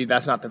 Maybe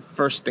that's not the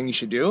first thing you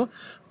should do.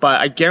 But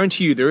I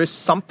guarantee you there is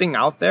something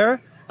out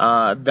there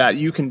that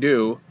you can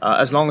do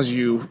as long as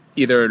you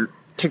either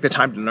take the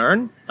time to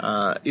learn,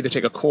 either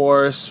take a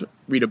course,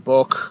 read a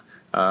book,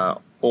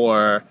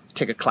 or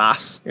take a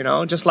class.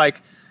 Just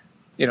like,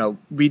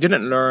 we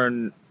didn't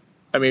learn.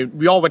 I mean,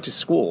 we all went to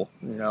school,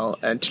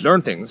 and to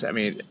learn things. I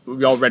mean,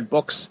 we all read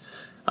books.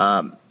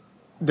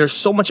 There's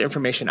so much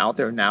information out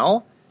there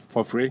now.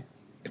 For free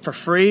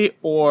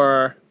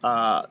or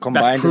combined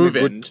that's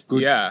proven. In a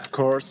good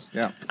course.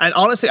 Yeah. And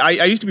honestly,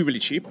 I used to be really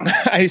cheap.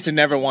 I used to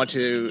never want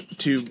to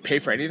pay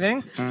for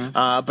anything.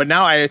 But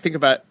now I think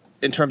about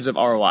in terms of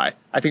ROI.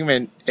 I think of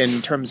it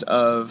in terms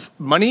of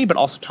money, but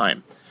also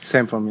time.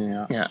 Same for me,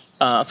 yeah.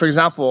 Yeah. For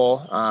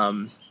example,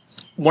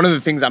 one of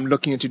the things I'm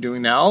looking into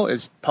doing now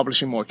is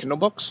publishing more Kindle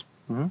books.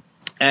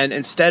 And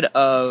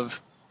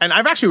and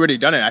I've actually already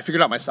done it. I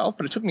figured it out myself,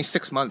 but it took me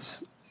 6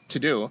 months to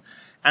do.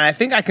 And I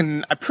think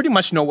I pretty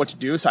much know what to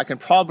do, so I can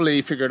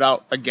probably figure it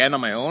out again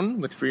on my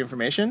own with free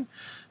information.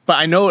 But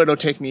I know it'll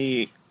take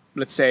me,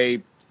 let's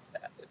say,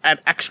 an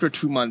extra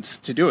 2 months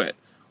to do it.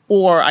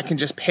 Or I can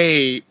just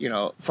pay,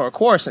 for a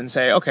course and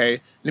say, okay,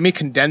 let me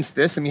condense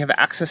this. Let me have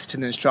access to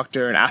the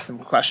instructor and ask them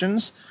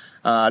questions.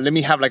 Let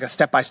me have like a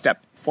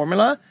step-by-step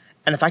formula.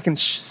 And if I can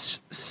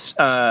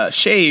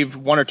shave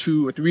 1 or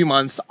 2 or 3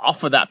 months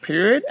off of that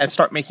period and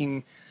start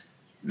making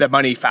the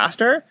money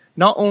faster,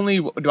 not only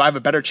do I have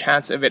a better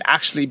chance of it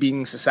actually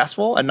being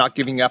successful and not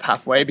giving up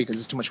halfway because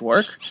it's too much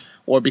work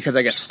or because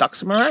I get stuck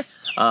somewhere,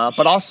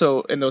 but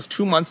also in those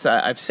 2 months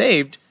that I've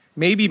saved,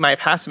 maybe my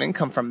passive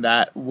income from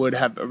that would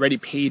have already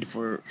paid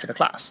for the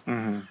class.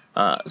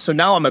 So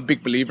now I'm a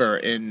big believer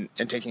in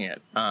taking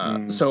it.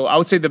 So I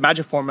would say the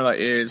magic formula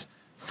is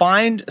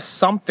find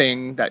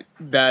something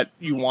that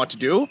you want to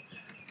do.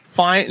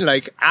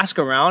 Ask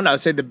around. I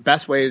would say the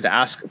best way is to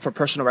ask for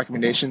personal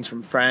recommendations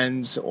from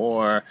friends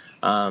or,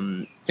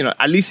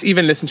 at least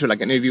even listen to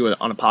like an interview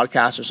on a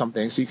podcast or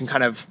something. So you can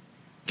kind of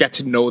get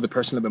to know the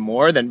person a little bit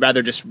more than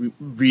rather just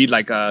read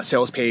like a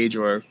sales page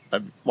or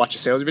watch a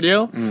sales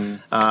video.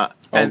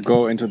 Or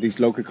go into these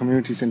local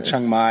communities in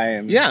Chiang Mai.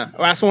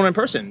 Or ask someone in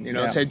person,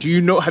 say,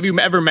 have you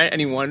ever met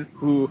anyone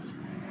who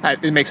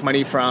makes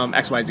money from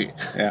XYZ?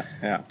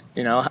 Do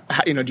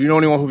you know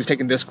anyone who's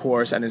taken this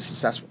course and is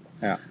successful?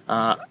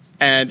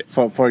 And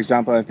for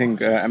example, I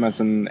think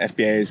Amazon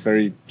FBA is a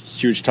very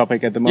huge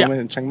topic at the moment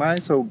in Chiang Mai.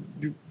 So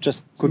you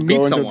just could meet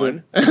go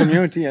someone. into the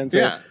community and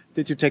say,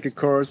 did you take a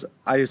course?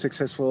 Are you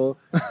successful?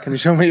 Can you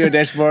show me your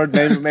dashboard?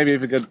 Maybe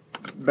if you get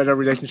better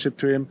relationship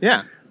to him.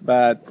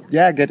 But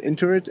get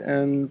into it.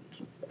 And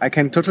I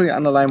can totally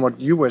underline what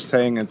you were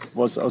saying. It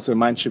was also a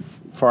mind shift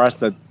for us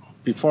that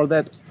before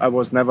that, I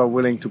was never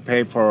willing to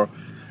pay for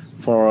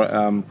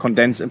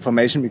condensed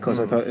information because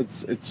I thought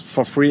it's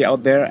for free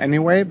out there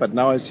anyway. But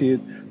now I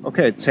see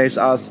it saves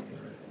us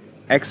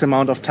X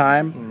amount of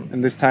time,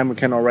 and this time we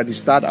can already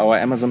start our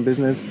Amazon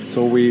business.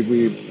 So we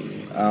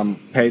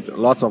paid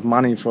lots of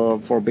money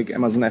for a big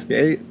Amazon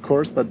FBA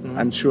course, but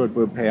I'm sure it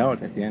will pay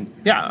out at the end.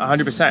 Yeah,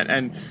 100%.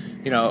 And,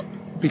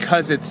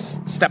 because it's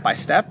step by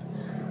step,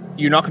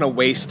 you're not going to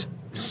waste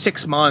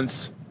 6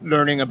 months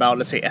learning about,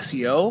 let's say,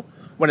 SEO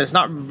when it's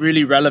not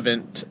really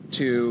relevant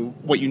to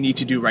what you need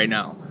to do right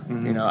now.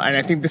 And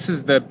I think this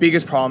is the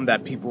biggest problem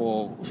that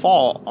people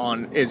fall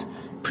on is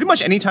pretty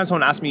much anytime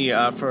someone asks me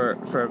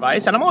for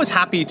advice, and I'm always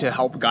happy to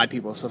help guide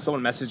people. So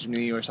someone messaged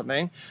me or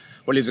something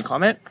or leaves a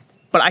comment,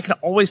 but I can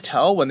always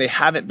tell when they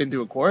haven't been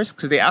through a course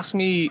because they ask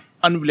me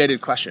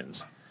unrelated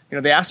questions.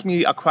 They ask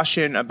me a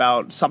question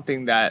about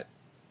something that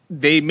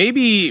they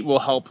maybe will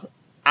help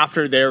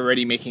after they're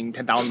already making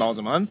 $10,000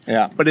 a month,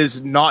 but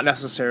is not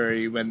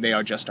necessary when they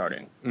are just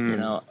starting.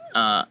 And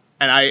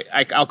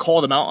I'll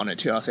call them out on it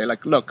too. I'll say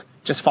like, look,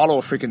 just follow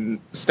a freaking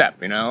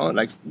step.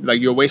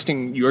 Like you're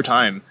wasting your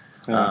time.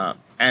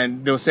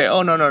 And they'll say,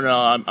 oh no,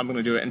 I'm going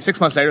to do it. And 6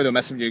 months later, they'll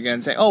message you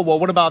again, saying, oh well,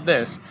 what about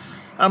this?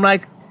 I'm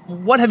like,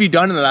 what have you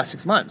done in the last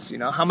 6 months?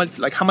 How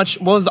much?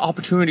 What was the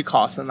opportunity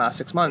cost in the last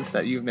 6 months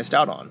that you've missed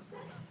out on?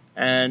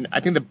 And I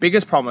think the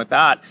biggest problem with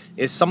that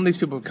is some of these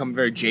people become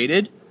very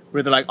jaded,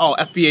 where they're like, oh,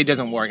 FBA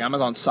doesn't work,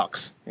 Amazon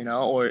sucks,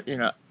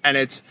 and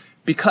it's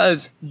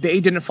because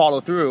they didn't follow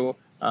through,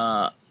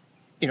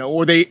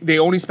 or they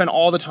only spend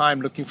all the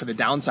time looking for the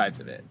downsides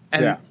of it.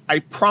 And I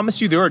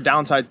promise you there are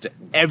downsides to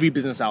every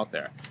business out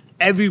there,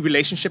 every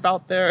relationship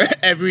out there,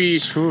 every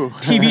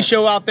TV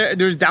show out there.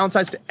 There's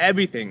downsides to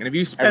everything. And if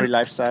you spend every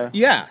lifestyle.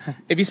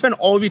 If you spend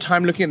all of your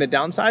time looking at the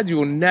downsides, you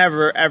will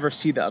never, ever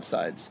see the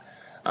upsides.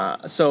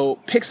 So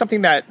pick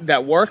something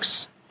that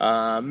works.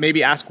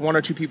 Maybe ask 1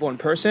 or 2 people in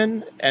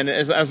person, and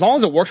as long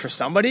as it works for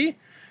somebody,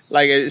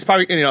 like it's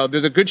probably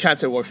there's a good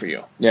chance it works for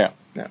you. Yeah,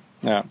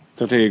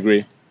 totally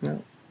agree.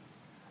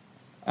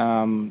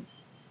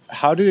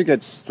 How do you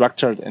get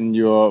structured in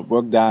your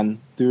work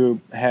done? Do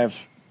you have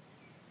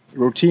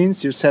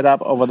routines you set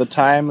up over the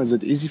time? Is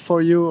it easy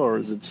for you, or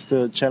is it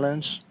still a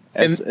challenge,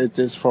 as it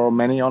is for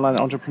many online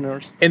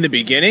entrepreneurs? In the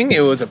beginning,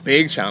 it was a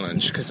big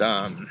challenge because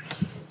I'm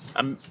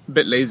a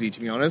bit lazy, to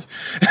be honest.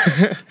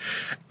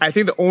 I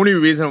think the only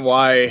reason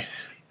why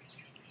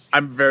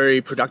I'm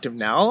very productive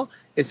now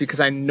is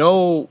because I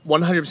know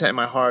 100% in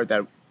my heart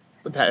that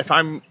if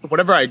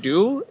whatever I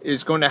do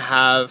is going to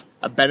have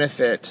a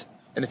benefit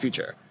in the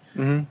future.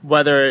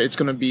 Whether it's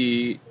going to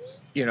be,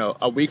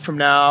 a week from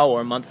now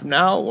or a month from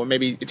now, or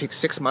maybe it takes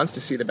 6 months to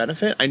see the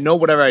benefit. I know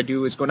whatever I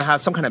do is going to have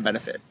some kind of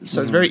benefit.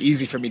 So it's very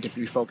easy for me to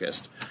be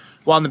focused.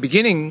 While in the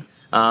beginning,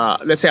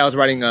 let's say I was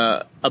writing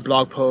a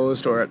blog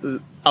post or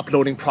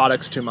uploading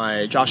products to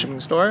my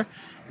dropshipping store.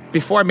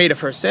 Before I made a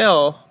first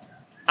sale,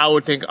 I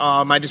would think,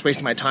 oh, am I just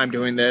wasting my time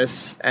doing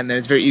this? And then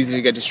it's very easy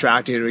to get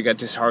distracted or get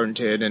disheartened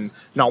and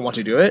not want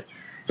to do it.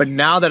 But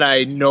now that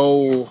I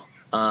know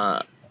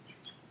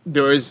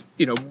there is,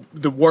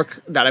 the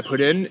work that I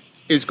put in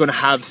is going to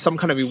have some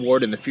kind of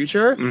reward in the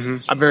future,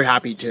 I'm very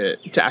happy to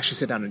actually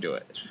sit down and do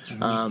it.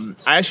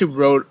 I actually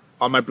wrote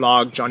on my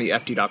blog,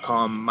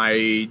 johnnyfd.com,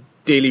 my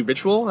daily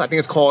ritual. I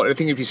think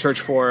if you search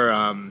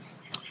for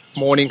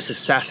morning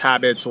success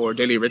habits or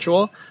daily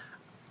ritual,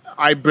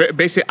 I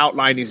basically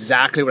outline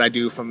exactly what I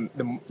do from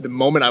the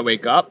moment I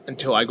wake up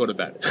until I go to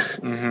bed.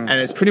 And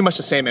it's pretty much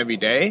the same every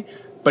day,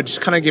 but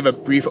just kind of give a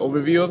brief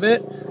overview of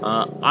it.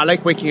 I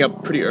like waking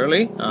up pretty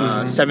early,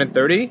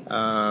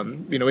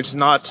 7:30, which is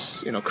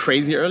not,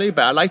 crazy early,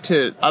 but I like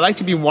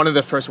to be one of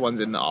the first ones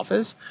in the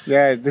office.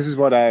 Yeah, this is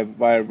what I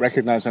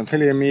recognize when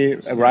Philly and me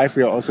arrive.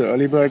 We are also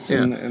early birds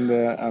in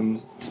the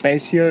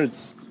space here.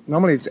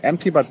 Normally it's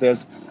empty, but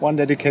there's one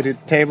dedicated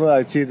table.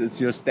 I see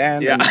it's your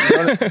stand. Yeah.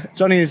 And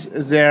Johnny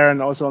is there,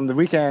 and also on the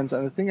weekends.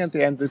 And I think at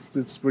the end,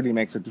 this really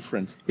makes a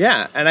difference.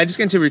 Yeah, and I just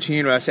get into a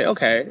routine where I say,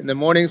 okay, in the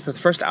mornings, the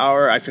first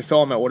hour, I fulfill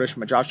all my orders from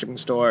my dropshipping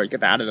store,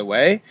 get that out of the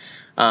way.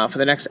 For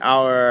the next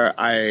hour,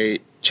 I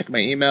check my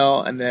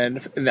email, and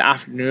then in the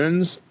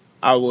afternoons,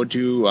 I will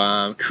do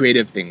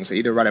creative things,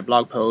 either write a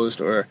blog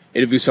post or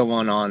interview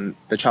someone on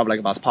the Travel Like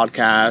a Boss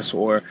podcast,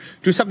 or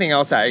do something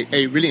else that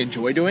I really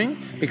enjoy doing,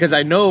 because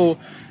I know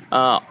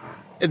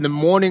in the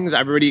mornings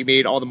I've already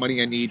made all the money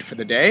I need for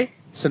the day.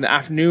 So in the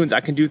afternoons I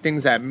can do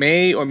things that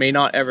may or may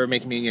not ever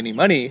make me any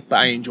money, but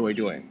I enjoy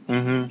doing.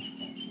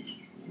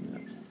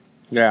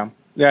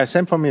 Yeah,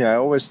 same for me. I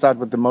always start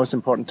with the most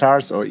important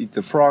task or eat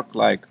the frog,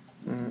 like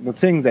the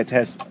thing that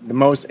has the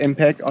most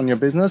impact on your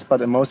business.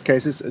 But in most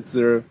cases, it's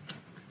the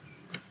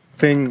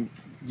thing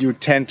you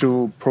tend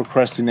to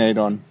procrastinate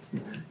on.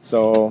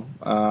 So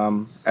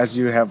as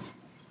you have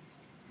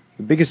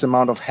the biggest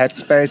amount of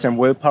headspace and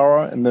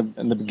willpower in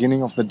the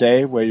beginning of the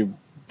day, where you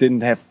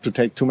didn't have to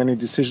take too many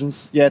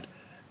decisions yet,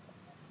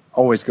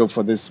 always go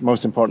for this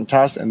most important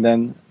task. And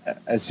then,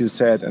 as you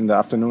said, in the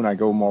afternoon, I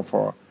go more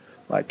for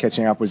like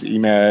catching up with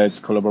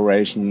emails,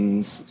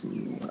 collaborations,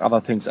 other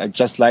things I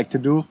just like to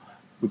do,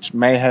 which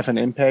may have an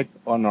impact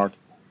or not.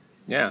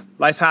 Yeah,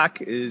 life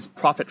hack is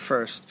profit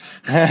first.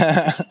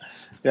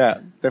 Yeah,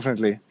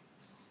 definitely.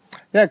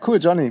 Yeah, cool,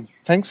 Johnny.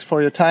 Thanks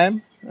for your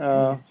time.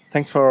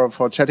 Thanks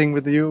for chatting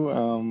with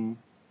you.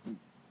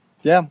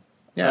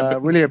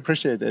 Really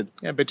appreciate it.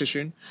 Yeah,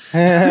 bitteschön.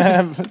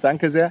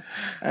 Danke sehr.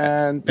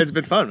 And It's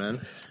been fun, man.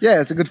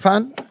 yeah, it's a good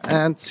fun.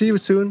 And see you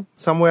soon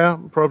somewhere,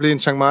 probably in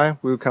Chiang Mai.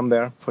 We'll come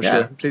there for Yeah,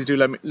 sure. please do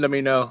let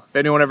me know. If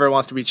anyone ever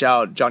wants to reach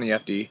out, Johnny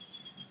FD.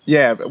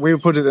 Yeah, we'll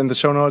put it in the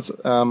show notes.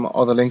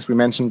 All the links we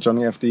mentioned,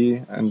 Johnny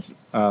FD and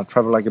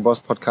Travel Like a Boss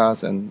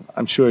podcast. And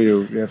I'm sure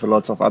you have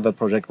lots of other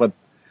projects. But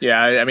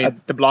Yeah, I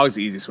mean, the blog's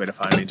the easiest way to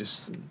find me.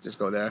 Just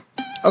go there.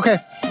 okay,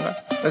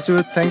 let's do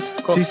it. Thanks.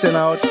 Cool. Peace and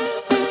out.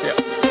 See ya.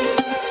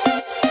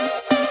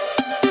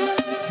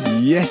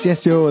 Yes,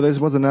 yo. This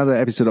was another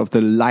episode of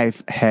the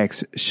Life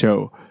Hacks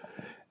Show.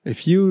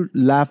 If you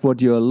love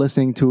what you're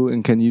listening to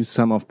and can use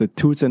some of the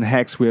tools and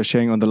hacks we are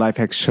sharing on the Life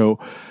Hacks Show,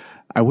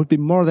 I would be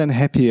more than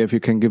happy if you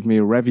can give me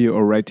a review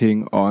or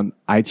rating on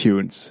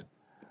iTunes.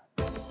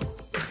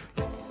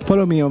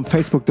 Follow me on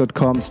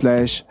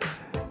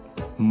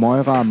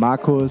facebook.com/Meurer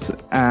Marcus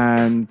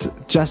and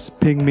just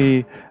ping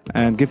me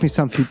and give me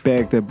some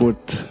feedback that would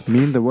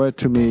mean the world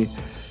to me.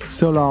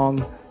 So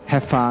long,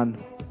 have fun,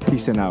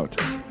 peace and out.